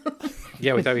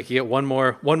 Yeah, we thought we could get one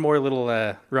more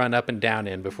little run up and down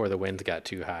in before the winds got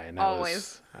too high, and that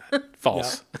Always. was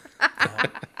false. Yeah.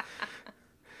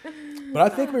 But I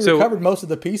think we recovered most of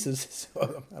the pieces.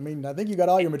 So, I mean, I think you got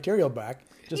all your material back.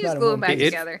 Just glue them back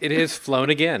together. It is flown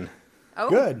again. Oh,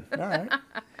 good. All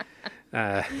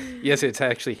right. Yes, it's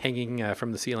actually hanging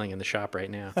from the ceiling in the shop right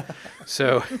now.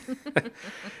 So,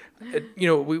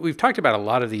 we've talked about a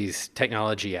lot of these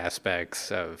technology aspects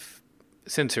of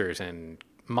sensors and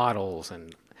models.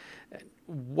 And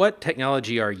what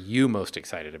technology are you most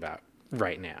excited about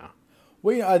right now?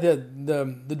 Well,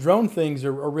 the drone things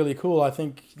are really cool. I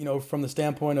think, from the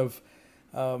standpoint of,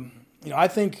 I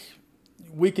think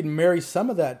we can marry some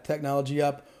of that technology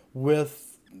up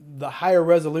with the higher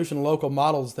resolution local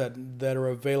models that are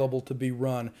available to be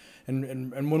run.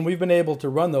 And when we've been able to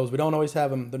run those, we don't always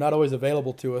have them. They're not always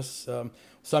available to us.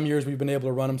 Some years we've been able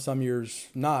to run them, some years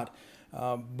not.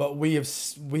 But we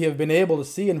have been able to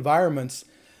see environments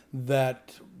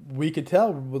that we could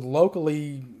tell with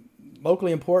locally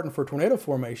important for tornado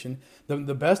formation.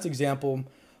 The best example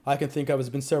I can think of has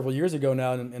been several years ago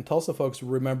now, and Tulsa folks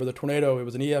remember the tornado. It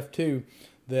was an EF2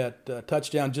 that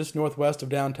touched down just northwest of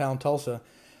downtown Tulsa.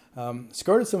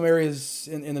 Skirted some areas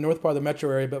in the north part of the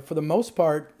metro area, but for the most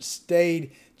part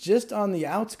stayed just on the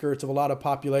outskirts of a lot of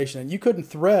population. And you couldn't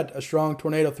thread a strong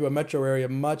tornado through a metro area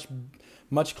much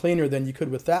cleaner than you could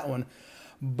with that one.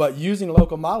 But using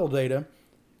local model data,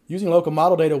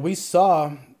 we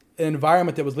saw an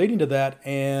environment that was leading to that,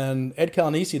 and Ed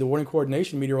Kalanisi, the warning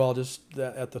coordination meteorologist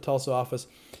at the Tulsa office,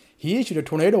 he issued a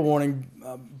tornado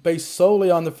warning based solely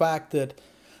on the fact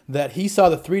that he saw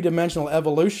the three-dimensional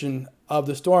evolution of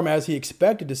the storm as he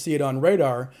expected to see it on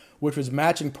radar, which was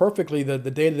matching perfectly the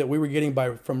data that we were getting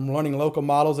from running local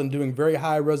models and doing very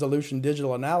high-resolution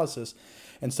digital analysis.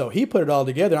 And so he put it all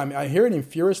together. I'm hearing him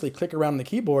furiously click around on the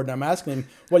keyboard, and I'm asking him,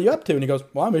 "What are you up to?" And he goes,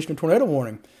 "Well, I'm issuing a tornado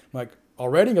warning." I'm like,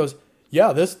 "Already?" He goes,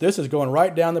 "Yeah, this is going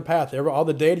right down the path. All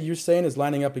the data you're saying is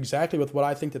lining up exactly with what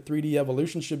I think the 3D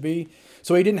evolution should be."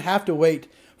 So he didn't have to wait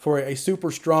for a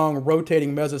super strong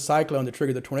rotating mesocyclone to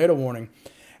trigger the tornado warning.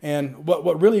 And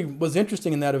what really was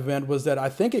interesting in that event was that I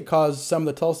think it caused some of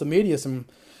the Tulsa media some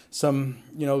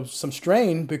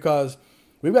strain, because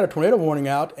we've got a tornado warning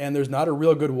out, and there's not a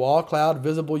real good wall cloud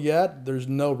visible yet. There's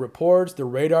no reports. The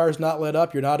radar is not lit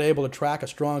up. You're not able to track a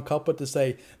strong couplet to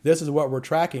say, this is what we're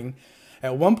tracking.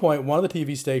 At one point, one of the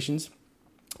TV stations,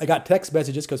 I got text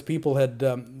messages because people were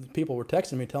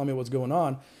texting me, telling me what's going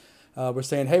on. We're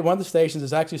saying, hey, one of the stations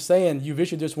is actually saying you've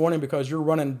issued this warning because you're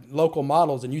running local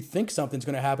models and you think something's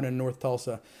going to happen in North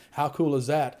Tulsa. How cool is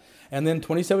that? And then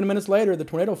 27 minutes later, the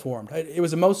tornado formed. It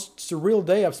was the most surreal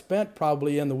day I've spent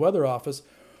probably in the weather office,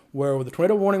 where the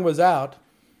tornado warning was out,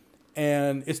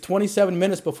 and it's 27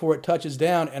 minutes before it touches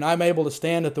down, and I'm able to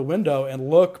stand at the window and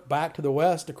look back to the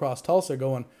west across Tulsa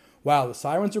going, wow, the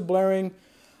sirens are blaring.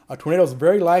 A tornado is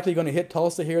very likely going to hit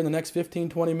Tulsa here in the next 15,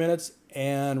 20 minutes.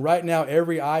 And right now,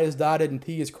 every I is dotted and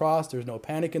T is crossed. There's no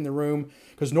panic in the room.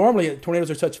 Because normally, tornadoes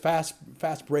are such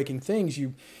fast-breaking things.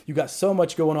 You got so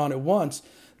much going on at once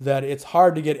that it's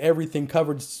hard to get everything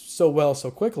covered so well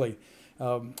so quickly.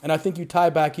 And I think if you tie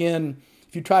back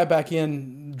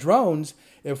in drones,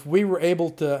 if we were able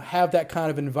to have that kind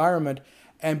of environment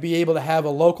and be able to have a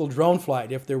local drone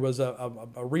flight, if there was a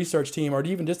research team or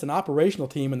even just an operational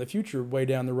team in the future way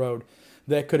down the road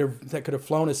that could have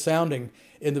flown as sounding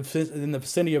in the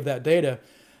vicinity of that data,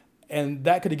 and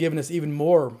that could have given us even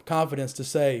more confidence to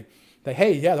say that,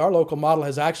 hey, yeah, our local model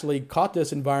has actually caught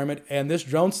this environment, and this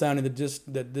drone sounding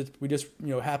that we just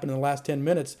happened in the last 10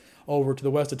 minutes over to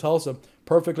the west of Tulsa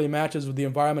perfectly matches with the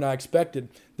environment I expected.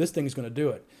 This thing's going to do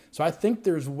it. So I think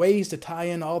there's ways to tie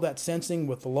in all that sensing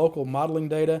with the local modeling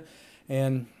data,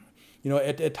 and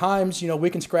at times we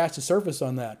can scratch the surface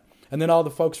on that. And then all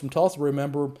the folks from Tulsa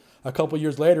remember a couple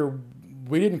years later,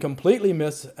 we didn't completely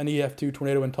miss an EF2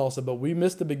 tornado in Tulsa, but we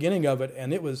missed the beginning of it,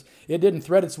 and it didn't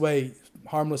thread its way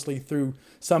harmlessly through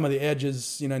some of the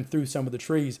edges, and through some of the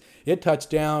trees. It touched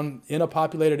down in a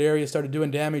populated area, started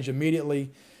doing damage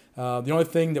immediately. The only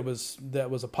thing that was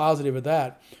a positive of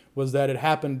that was that it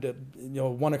happened at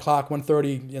 1 o'clock,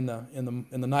 1:30 in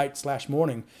the night /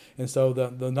 morning, and so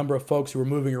the number of folks who were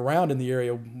moving around in the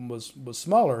area was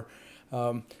smaller.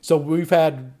 So we've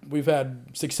had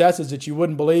successes that you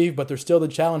wouldn't believe, but there's still the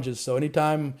challenges. So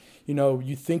anytime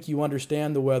you think you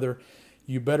understand the weather,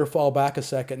 you better fall back a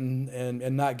second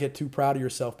and not get too proud of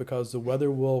yourself, because the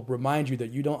weather will remind you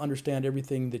that you don't understand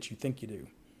everything that you think you do.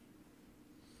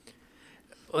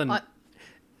 And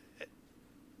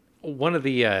one of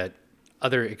the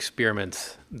other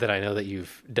experiments that I know that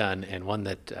you've done, and one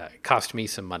that cost me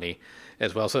some money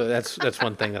as well. So that's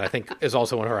one thing that I think is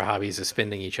also one of our hobbies, is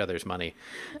spending each other's money.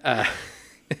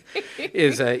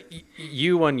 Is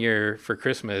you 1 year for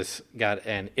Christmas got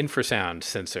an infrasound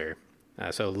sensor,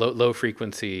 so low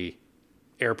frequency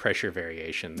air pressure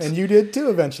variations. And you did too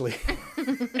eventually.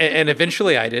 and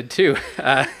eventually I did too.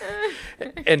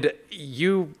 And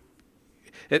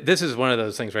this is one of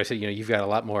those things where I said, you've got a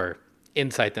lot more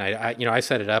insight than I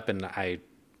set it up, and I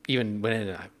even went in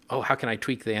and how can I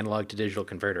tweak the analog to digital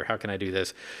converter? How can I do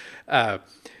this?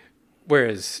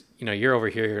 Whereas, you're over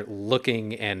here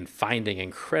looking and finding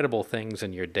incredible things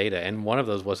in your data, and one of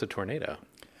those was a tornado.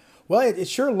 Well, it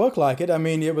sure looked like it. I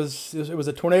mean, it was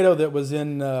a tornado that was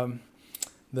in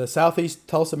the southeast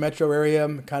Tulsa metro area,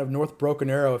 kind of north Broken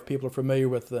Arrow, if people are familiar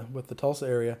with the Tulsa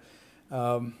area.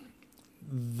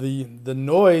 The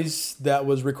noise that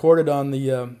was recorded on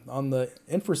the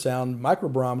infrasound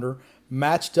microbarometer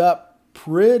matched up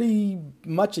pretty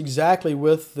much exactly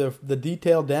with the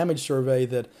detailed damage survey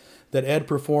that Ed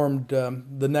performed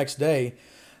the next day,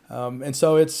 and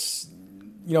so it's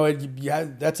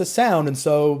that's a sound, and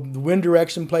so the wind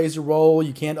direction plays a role.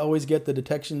 You can't always get the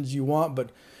detections you want,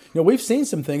 but we've seen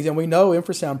some things, and we know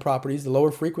infrasound properties. The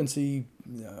lower frequency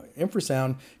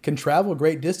infrasound can travel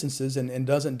great distances and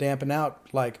doesn't dampen out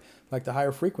like the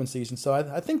higher frequencies. And so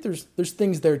I think there's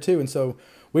things there too. And so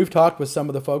we've talked with some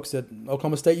of the folks at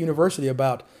Oklahoma State University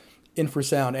about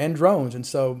infrasound and drones, and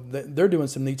so they're doing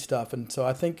some neat stuff. And so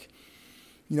I think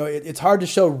it's hard to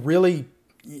show really.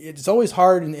 It's always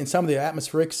hard in some of the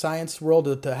atmospheric science world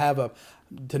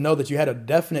to know that you had a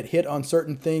definite hit on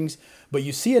certain things, but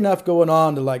you see enough going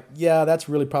on to that's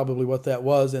really probably what that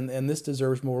was, and this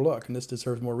deserves more look, and this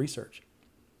deserves more research.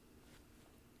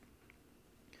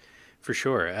 For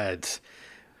sure. It's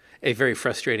a very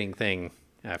frustrating thing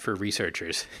for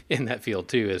researchers in that field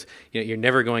too, is you're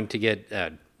never going to get,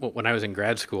 when I was in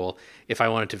grad school, if I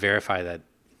wanted to verify that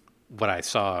what I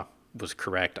saw was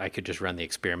correct, I could just run the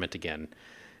experiment again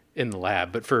in the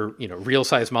lab. But for real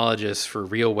seismologists, for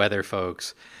real weather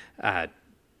folks,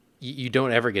 you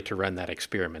don't ever get to run that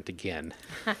experiment again.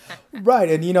 Right,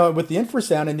 and with the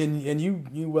infrasound, and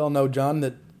you well know, John,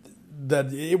 that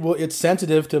it's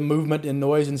sensitive to movement and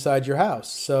noise inside your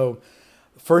house. So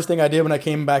first thing I did when I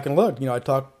came back and looked,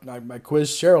 I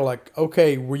quizzed Cheryl, like,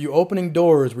 okay, were you opening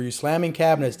doors? Were you slamming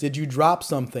cabinets? Did you drop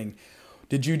something?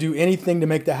 Did you do anything to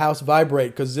make the house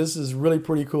vibrate? Because this is really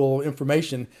pretty cool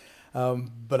information.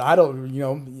 But I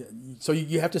don't, so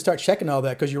you have to start checking all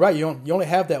that, because you're right. You only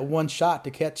have that one shot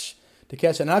to catch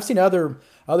it. And I've seen other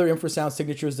infrasound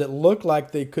signatures that look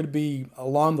like they could be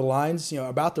along the lines,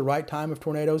 about the right time of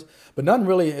tornadoes, but none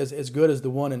really as good as the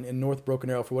one in North Broken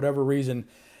Arrow. For whatever reason,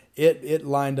 it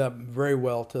lined up very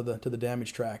well to the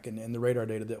damage track and the radar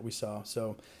data that we saw.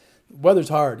 So weather's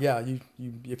hard. Yeah,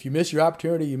 if you miss your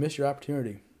opportunity, you miss your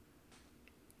opportunity.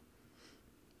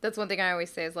 That's one thing I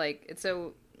always say is, like, it's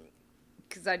so,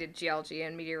 because I did geology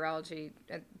and meteorology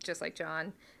just like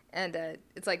John, and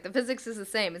it's like the physics is the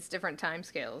same, it's different time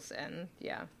scales, and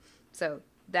yeah, so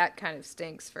that kind of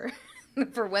stinks for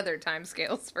for weather time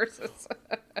scales versus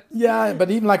yeah,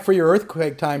 but even like for your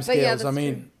earthquake time scales, yeah, true.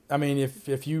 I mean,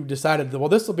 if you decided, well,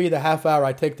 this will be the half hour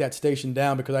I take that station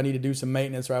down because I need to do some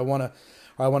maintenance, or I want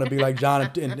to be like John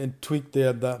and tweak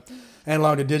the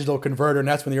analog to digital converter, and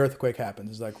that's when the earthquake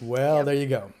happens. It's like, well, Yep. there you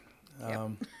go.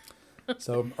 Yep.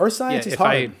 So earth science is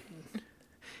hard.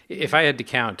 If I had to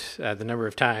count the number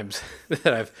of times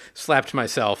that I've slapped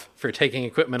myself for taking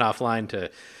equipment offline to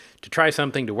try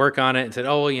something, to work on it, and said,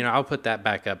 oh, well, I'll put that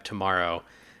back up tomorrow.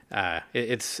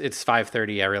 It's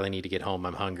 5:30. I really need to get home.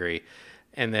 I'm hungry.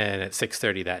 And then at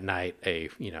 6:30 that night, a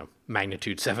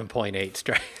magnitude 7.8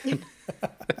 strike.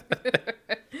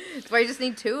 That's why you just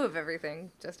need 2 of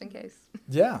everything, just in case.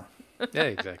 Yeah. Yeah,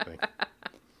 exactly.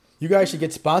 You guys should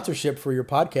get sponsorship for your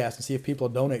podcast and see if people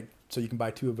donate so you can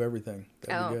buy 2 of everything.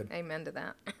 That'd be good. Amen to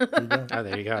that. There you go. Oh,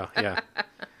 there you go.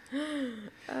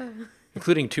 Yeah.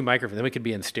 Including 2 microphones. Then we could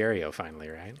be in stereo finally,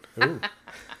 right? Ooh.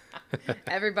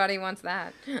 Everybody wants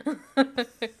that.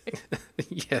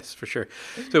 Yes, for sure.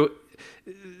 So,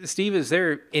 Steve, is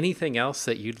there anything else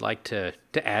that you'd like to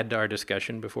add to our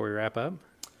discussion before we wrap up?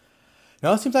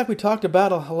 No, it seems like we talked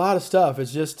about a lot of stuff.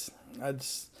 It's just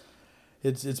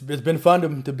it's been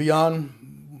fun to be on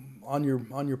your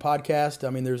podcast. I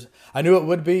mean, I knew it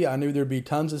would be. I knew there'd be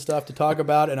tons of stuff to talk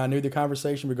about, and I knew the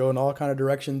conversation would go in all kind of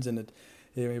directions, and it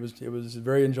was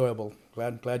very enjoyable.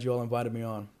 Glad you all invited me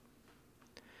on.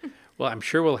 Well, I'm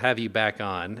sure we'll have you back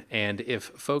on. And if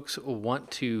folks want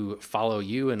to follow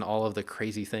you and all of the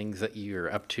crazy things that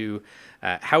you're up to,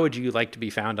 how would you like to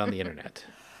be found on the internet?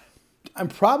 I'm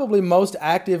probably most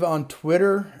active on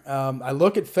Twitter. I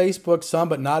look at Facebook some,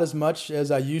 but not as much as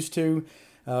I used to.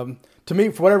 To me,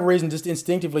 for whatever reason, just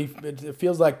instinctively, it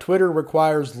feels like Twitter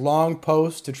requires long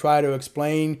posts to try to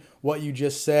explain what you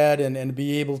just said and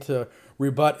be able to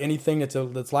rebut anything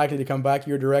that's likely to come back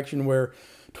your direction, where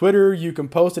Twitter, you can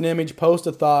post an image, post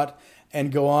a thought,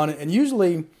 and go on. And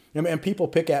usually, and people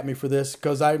pick at me for this,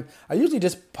 because I usually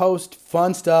just post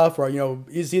fun stuff, or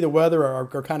it's either weather or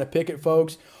kind of pick at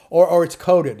folks, or it's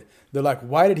coded. They're like,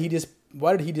 why did he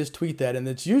just tweet that? And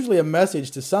it's usually a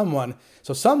message to someone.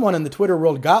 So someone in the Twitter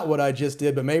world got what I just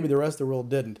did, but maybe the rest of the world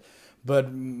didn't.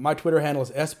 But my Twitter handle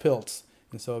is spilts,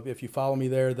 and so if you follow me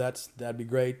there, that'd be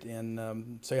great.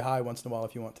 And say hi once in a while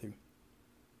if you want to.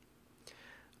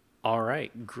 All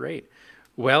right, great.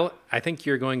 Well, I think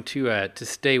you're going to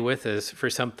stay with us for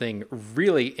something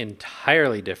really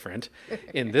entirely different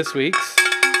in this week's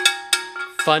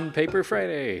Fun Paper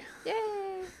Friday.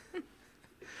 Yay!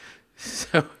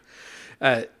 So,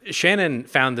 Shannon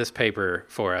found this paper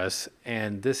for us,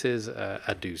 and this is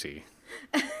a doozy.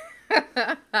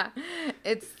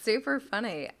 It's super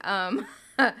funny.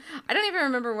 I don't even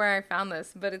remember where I found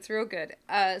this, but it's real good.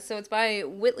 So it's by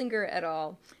Whitlinger et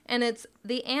al., and it's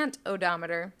the ant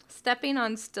odometer, stepping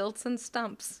on stilts and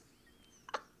stumps.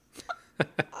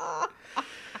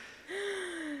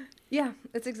 Yeah,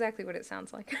 it's exactly what it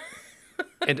sounds like.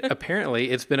 And apparently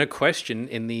it's been a question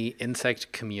in the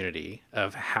insect community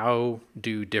of how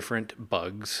do different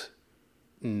bugs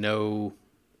know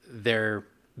their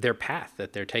path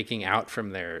that they're taking out from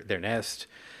their nest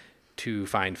to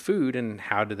find food, and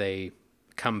how do they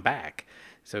come back?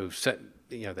 So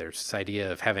there's this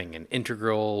idea of having an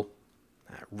integral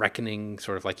reckoning,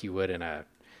 sort of like you would in an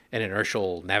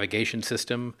inertial navigation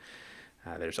system.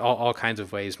 There's all kinds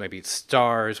of ways. Maybe it's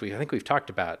stars. I think we've talked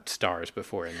about stars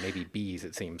before, and maybe bees.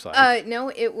 It seems like.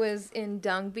 No, it was in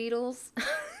dung beetles.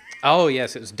 Oh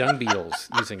yes, it was dung beetles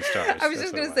using stars. I was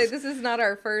just going to say, this is not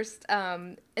our first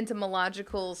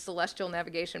entomological celestial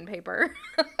navigation paper.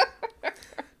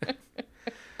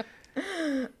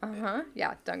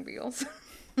 Yeah, dung beetles.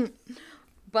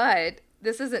 But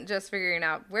this isn't just figuring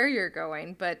out where you're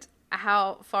going, but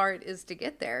how far it is to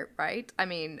get there, right? I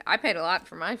mean, I paid a lot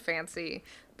for my fancy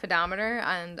pedometer,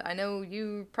 and I know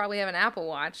you probably have an Apple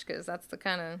Watch because that's the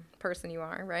kind of person you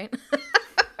are, right?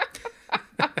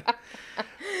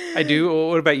 I do.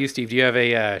 What about you, Steve? Do you have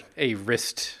a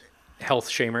wrist health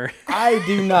shamer? I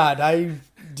do not.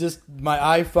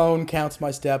 My iPhone counts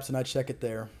my steps and I check it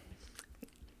there.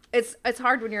 It's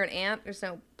hard when you're an ant. There's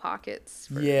no pockets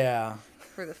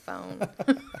for the phone.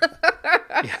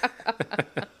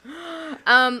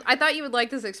 I thought you would like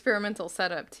this experimental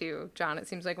setup too, John. It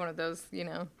seems like one of those,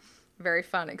 very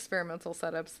fun experimental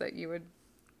setups that you would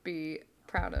be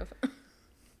proud of.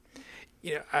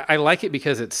 Yeah, I like it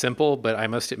because it's simple, but I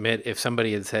must admit, if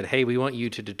somebody had said, hey, we want you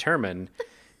to determine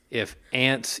if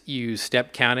ants use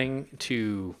step counting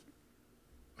to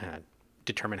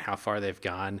determine how far they've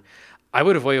gone, I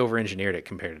would have way over-engineered it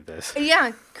compared to this.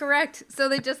 Yeah, correct. So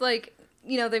they just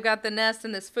they've got the nest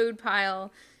and this food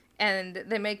pile, and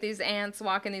they make these ants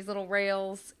walk in these little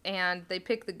rails, and they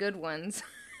pick the good ones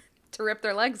to rip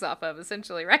their legs off of,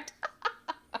 essentially, right?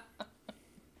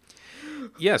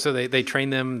 Yeah, so they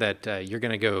train them that you're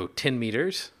going to go 10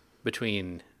 meters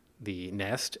between the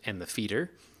nest and the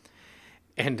feeder.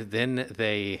 And then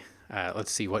they,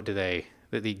 let's see, the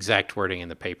exact wording in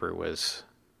the paper was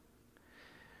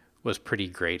pretty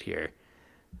great here.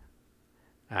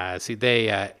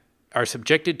 They are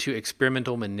subjected to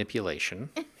experimental manipulation.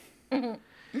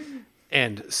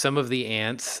 And some of the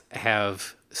ants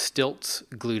have stilts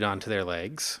glued onto their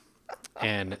legs.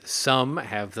 And some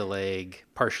have the leg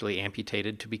partially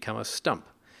amputated to become a stump.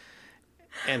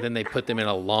 And then they put them in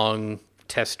a long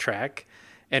test track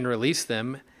and release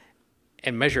them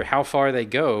and measure how far they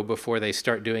go before they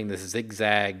start doing this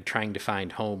zigzag trying to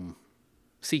find home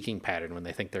seeking pattern when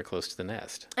they think they're close to the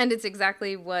nest. And it's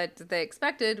exactly what they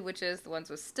expected, which is the ones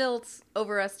with stilts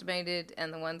overestimated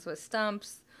and the ones with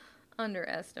stumps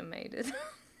underestimated.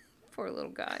 Poor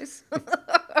little guys.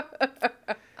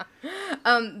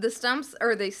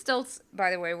 The stilts,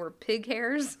 by the way, were pig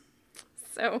hairs.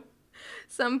 So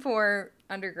some poor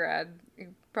undergrad who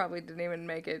probably didn't even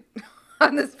make it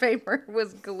on this paper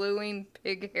was gluing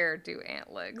pig hair to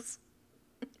ant legs.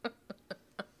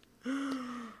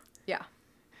 Yeah.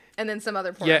 And then some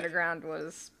other poor underground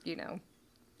was,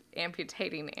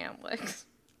 amputating ant legs.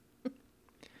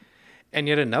 And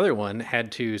yet another one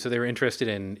had to, so they were interested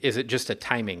in, is it just a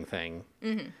timing thing?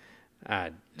 Mm-hmm.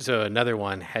 So another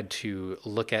one had to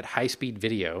look at high-speed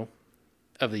video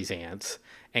of these ants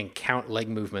and count leg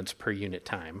movements per unit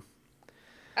time.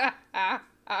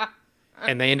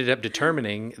 And they ended up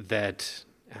determining that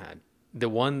the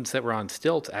ones that were on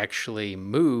stilts actually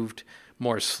moved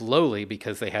more slowly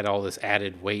because they had all this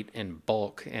added weight and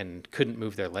bulk and couldn't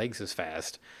move their legs as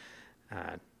fast.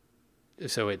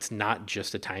 So it's not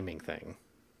just a timing thing.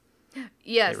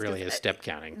 Yes. It really is step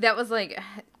counting. That was like,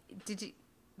 there's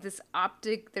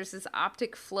this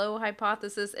optic flow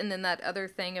hypothesis, and then that other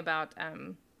thing about,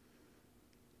 do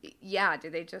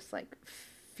they just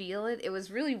feel it? It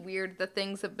was really weird. The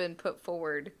things have been put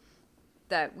forward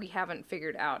that we haven't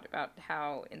figured out about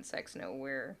how insects know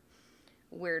where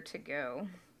to go.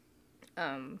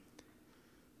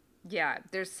 There's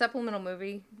a supplemental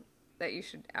movie that you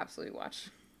should absolutely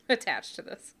watch attached to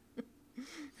this.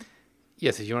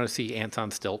 Yes, if you want to see ants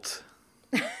on stilts,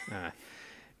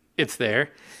 it's there.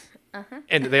 Uh-huh.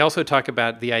 And they also talk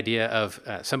about the idea of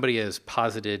somebody has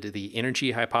posited the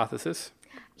energy hypothesis.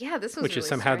 Yeah, this was which really is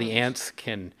somehow strange. the ants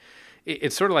can.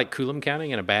 It's sort of like Coulomb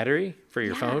counting in a battery for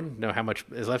your phone. Know how much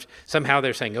is left. Somehow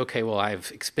they're saying, okay, well,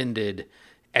 I've expended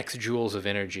X joules of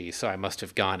energy, so I must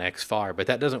have gone X far. But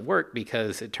that doesn't work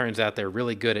because it turns out they're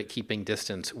really good at keeping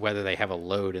distance, whether they have a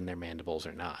load in their mandibles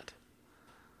or not.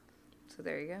 So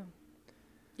there you go.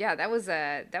 Yeah, that was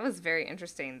very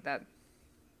interesting.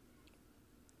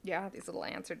 These little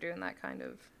ants are doing that kind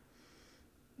of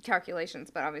calculations,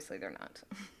 but obviously they're not.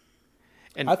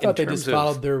 And I thought they just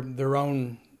followed their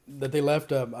own, that they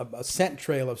left a scent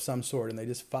trail of some sort, and they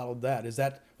just followed that. Was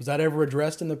that ever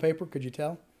addressed in the paper? Could you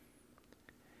tell?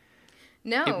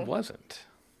 No. It wasn't.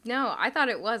 No, I thought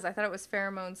it was. I thought it was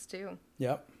pheromones too.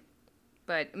 Yep.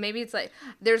 But maybe it's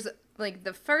there's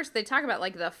they talk about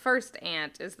the first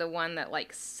ant is the one that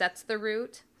sets the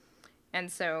route.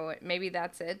 And so maybe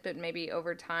that's it, but maybe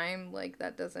over time,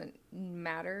 that doesn't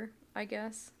matter, I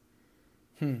guess.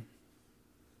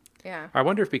 Yeah. I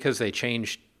wonder if because they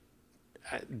changed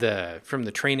from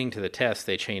the training to the test,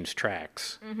 they changed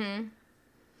tracks. Mm-hmm.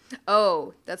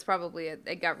 Oh, that's probably it.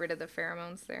 They got rid of the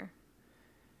pheromones there.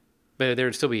 But there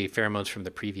would still be pheromones from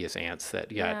the previous ants that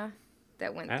got. Yeah,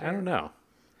 that went through. I don't know.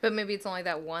 But maybe it's only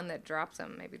that one that drops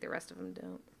them. Maybe the rest of them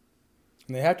don't.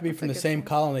 And they have to be from the same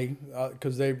colony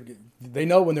because they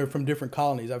know when they're from different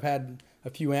colonies. I've had a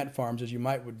few ant farms, as you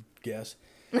would guess,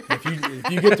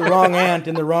 If you get the wrong ant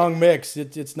in the wrong mix,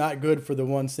 it's not good for the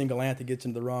one single ant that gets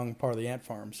into the wrong part of the ant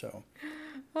farm. So,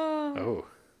 Oh.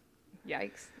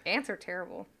 Yikes. Ants are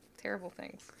terrible. Terrible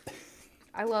things.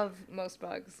 I love most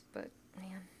bugs, but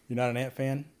man, you're not an ant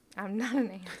fan? I'm not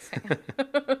an ant fan.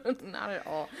 Not at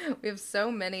all. We have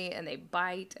so many, and they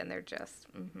bite, and they're just,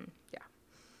 yeah.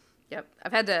 Yep.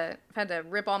 I've had to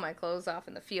rip all my clothes off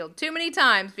in the field too many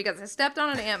times because I stepped on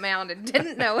an ant mound and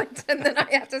didn't know it, and then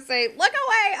I have to say, "Look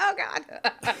away!" Oh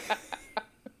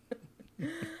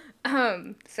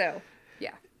God. So,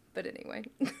 yeah. But anyway.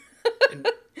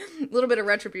 A little bit of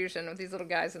retribution with these little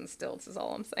guys in stilts is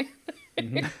all I'm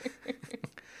saying.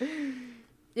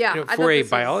 Yeah. For a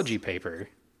biology paper,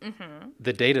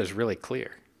 the data is really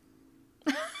clear.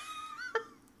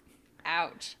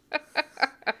 Ouch.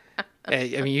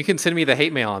 I mean, you can send me the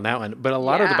hate mail on that one, but a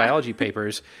lot of the biology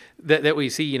papers that we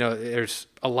see, there's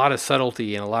a lot of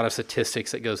subtlety and a lot of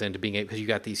statistics that goes into being able, because you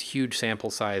got these huge sample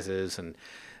sizes and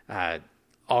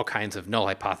all kinds of null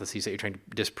hypotheses that you're trying to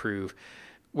disprove.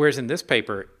 Whereas in this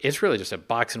paper, it's really just a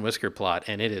box and whisker plot,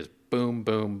 and it is boom,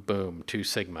 boom, boom, 2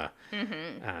 sigma.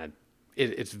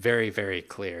 It's very, very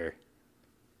clear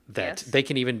that they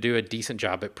can even do a decent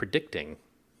job at predicting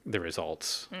the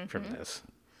results from this.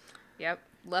 Yep.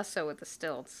 Less so with the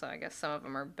stilts, so I guess some of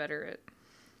them are better at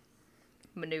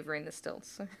maneuvering the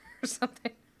stilts or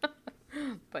something.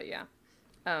 But yeah.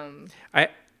 I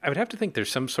would have to think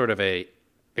there's some sort of a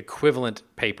equivalent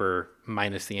paper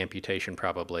minus the amputation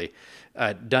probably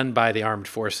done by the armed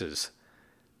forces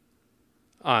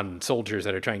on soldiers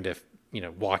that are trying to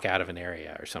walk out of an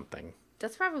area or something.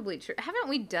 That's probably true. Haven't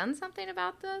we done something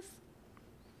about this?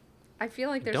 I feel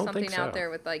like there's Don't something think so. out there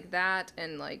with like that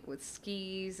and like with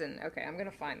skis and okay, I'm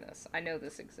gonna find this. I know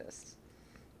this exists.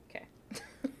 Okay.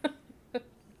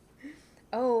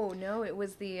 Oh no, it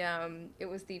was the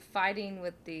fighting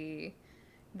with the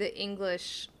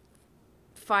English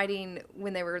fighting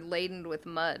when they were laden with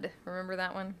mud. Remember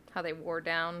that one? How they wore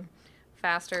down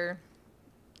faster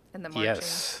in the marching.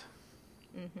 Yes.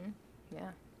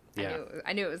 Yeah. Yeah.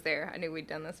 I knew it was there. I knew we'd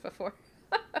done this before.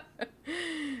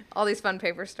 All these fun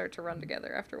papers start to run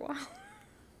together after a while.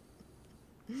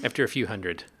 After a few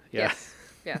hundred. Yeah.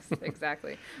 Yes,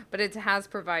 exactly. But it has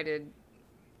provided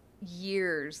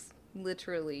years,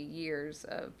 literally years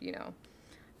of,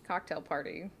 cocktail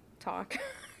party talk.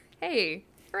 Hey,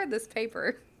 I read this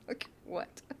paper. Like,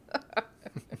 what?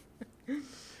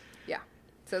 Yeah.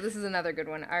 So this is another good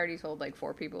one. I already told like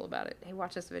 4 people about it. Hey,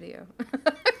 watch this video.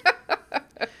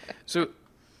 So,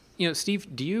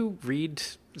 Steve, do you read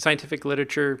scientific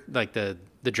literature, like the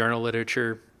journal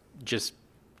literature? Just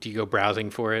do you go browsing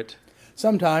for it?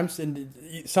 Sometimes,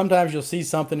 and sometimes you'll see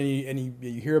something and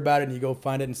you hear about it and you go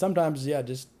find it, and sometimes,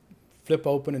 just flip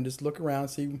open and just look around,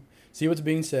 see what's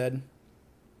being said.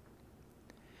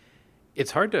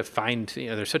 It's hard to find,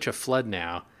 there's such a flood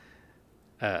now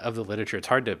of the literature. It's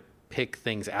hard to pick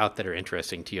things out that are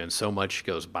interesting to you, and so much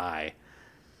goes by.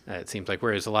 It seems like,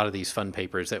 whereas a lot of these fun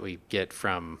papers that we get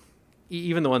from,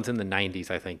 even the ones in the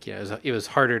 90s, I think, it was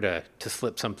harder to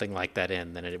slip something like that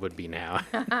in than it would be now.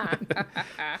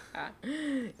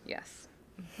 Yes.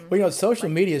 Well, social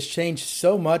media has changed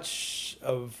so much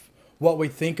of what we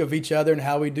think of each other and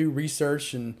how we do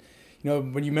research. And,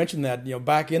 when you mentioned that,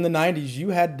 back in the 90s, you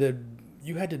had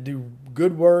to do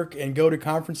good work and go to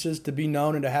conferences to be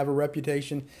known and to have a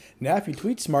reputation. Now, if you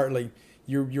tweet smartly,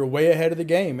 you're way ahead of the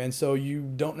game, and so you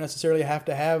don't necessarily have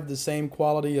to have the same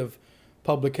quality of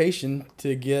publication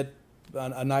to get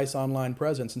a nice online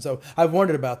presence. And so I've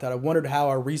wondered about that. I've wondered how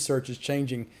our research is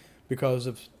changing because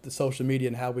of the social media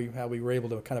and how we were able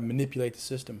to kind of manipulate the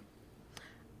system.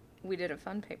 We did a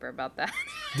fun paper about that.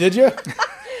 Did you?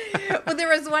 Well, there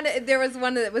was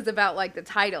one that was about like the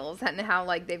titles and how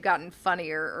like they've gotten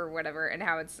funnier or whatever and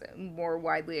how it's more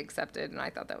widely accepted, and I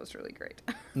thought that was really great.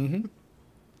 Mm-hmm.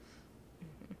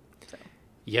 So.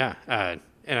 Yeah,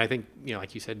 and I think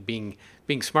like you said, being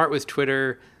smart with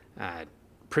Twitter,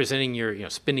 presenting your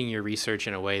spinning your research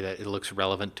in a way that it looks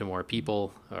relevant to more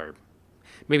people, or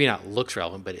maybe not looks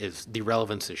relevant, but the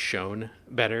relevance is shown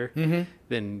better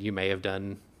than you may have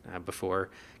done before.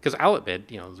 Because I'll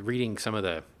admit, reading one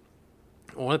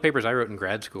of the papers I wrote in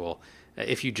grad school,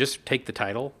 if you just take the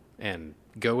title and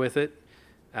go with it,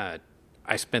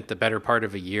 I spent the better part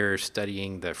of a year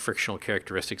studying the frictional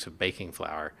characteristics of baking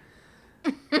flour,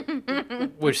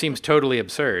 which seems totally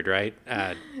absurd, right?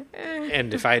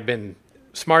 And if I had been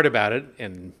smart about it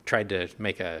and tried to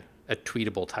make a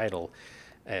tweetable title,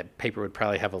 a paper would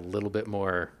probably have a little bit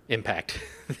more impact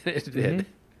than it did.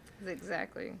 That's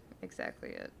exactly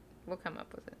it. We'll come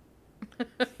up with it.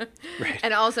 Right.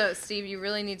 And also, Steve, you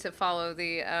really need to follow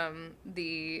the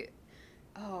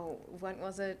Oh, what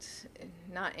was it?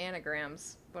 Not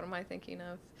anagrams. What am I thinking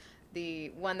of? The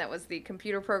one that was the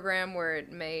computer program where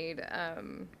it made,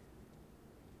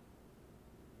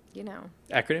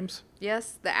 Acronyms?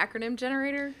 yes, the acronym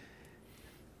generator.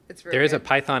 It's really There is a good.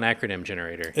 Python acronym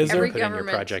generator. Is You there? can put in your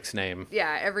Government- project's name.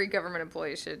 Yeah, every government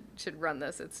employee should run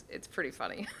this. It's pretty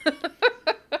funny.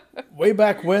 Way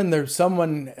back when,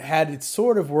 someone had it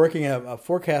sort of working a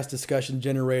forecast discussion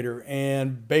generator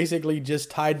and basically just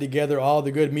tied together all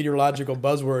the good meteorological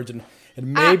buzzwords and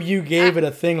maybe you gave it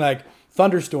a thing like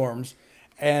thunderstorms,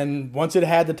 and once it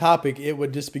had the topic, it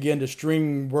would just begin to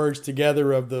string words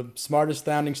together of the smartest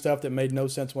sounding stuff that made no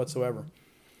sense whatsoever.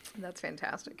 That's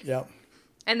fantastic. Yep.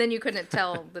 And then you couldn't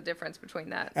tell the difference between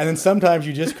that. And then sometimes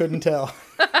you just couldn't tell.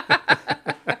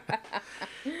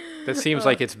 That seems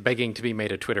like it's begging to be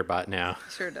made a Twitter bot now.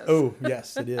 Sure does. Oh,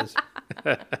 yes, it is.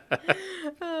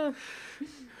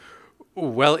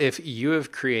 Well, if you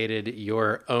have created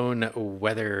your own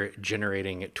weather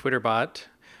generating Twitter bot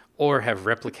or have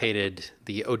replicated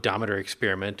the odometer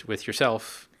experiment with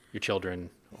yourself, your children,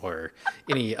 or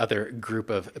any other group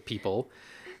of people,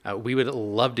 we would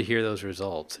love to hear those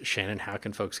results. Shannon, how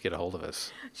can folks get a hold of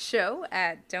us? Show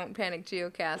at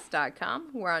don'tpanicgeocast.com.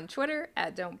 We're on Twitter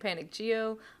at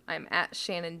don'tpanicgeo. I'm at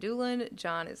Shannon Doolin.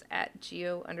 John is at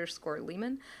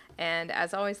geo_Lehman. And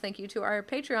as always, thank you to our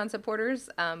Patreon supporters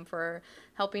for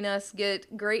helping us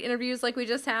get great interviews like we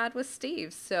just had with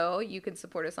Steve. So you can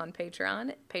support us on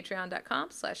Patreon,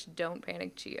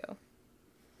 patreon.com/don'tpanicgeo.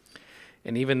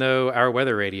 And even though our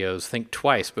weather radios think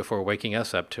twice before waking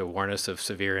us up to warn us of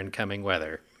severe incoming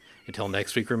weather, until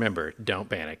next week, remember, don't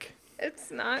panic. It's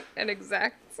not an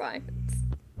exact science.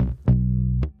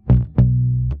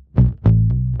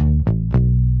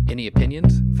 Any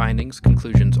opinions, findings,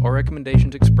 conclusions, or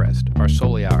recommendations expressed are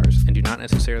solely ours and do not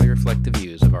necessarily reflect the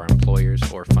views of our employers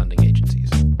or funding agencies.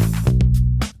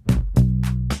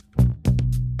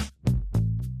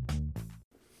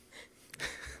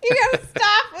 You gotta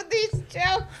stop with these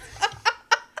jokes.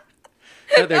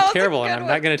 No, they're That was a terrible, and good I'm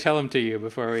one. not going to tell them to you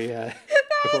before we get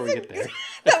there.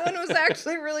 That one was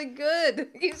actually really good.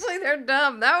 Usually they're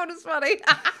dumb. That one was funny.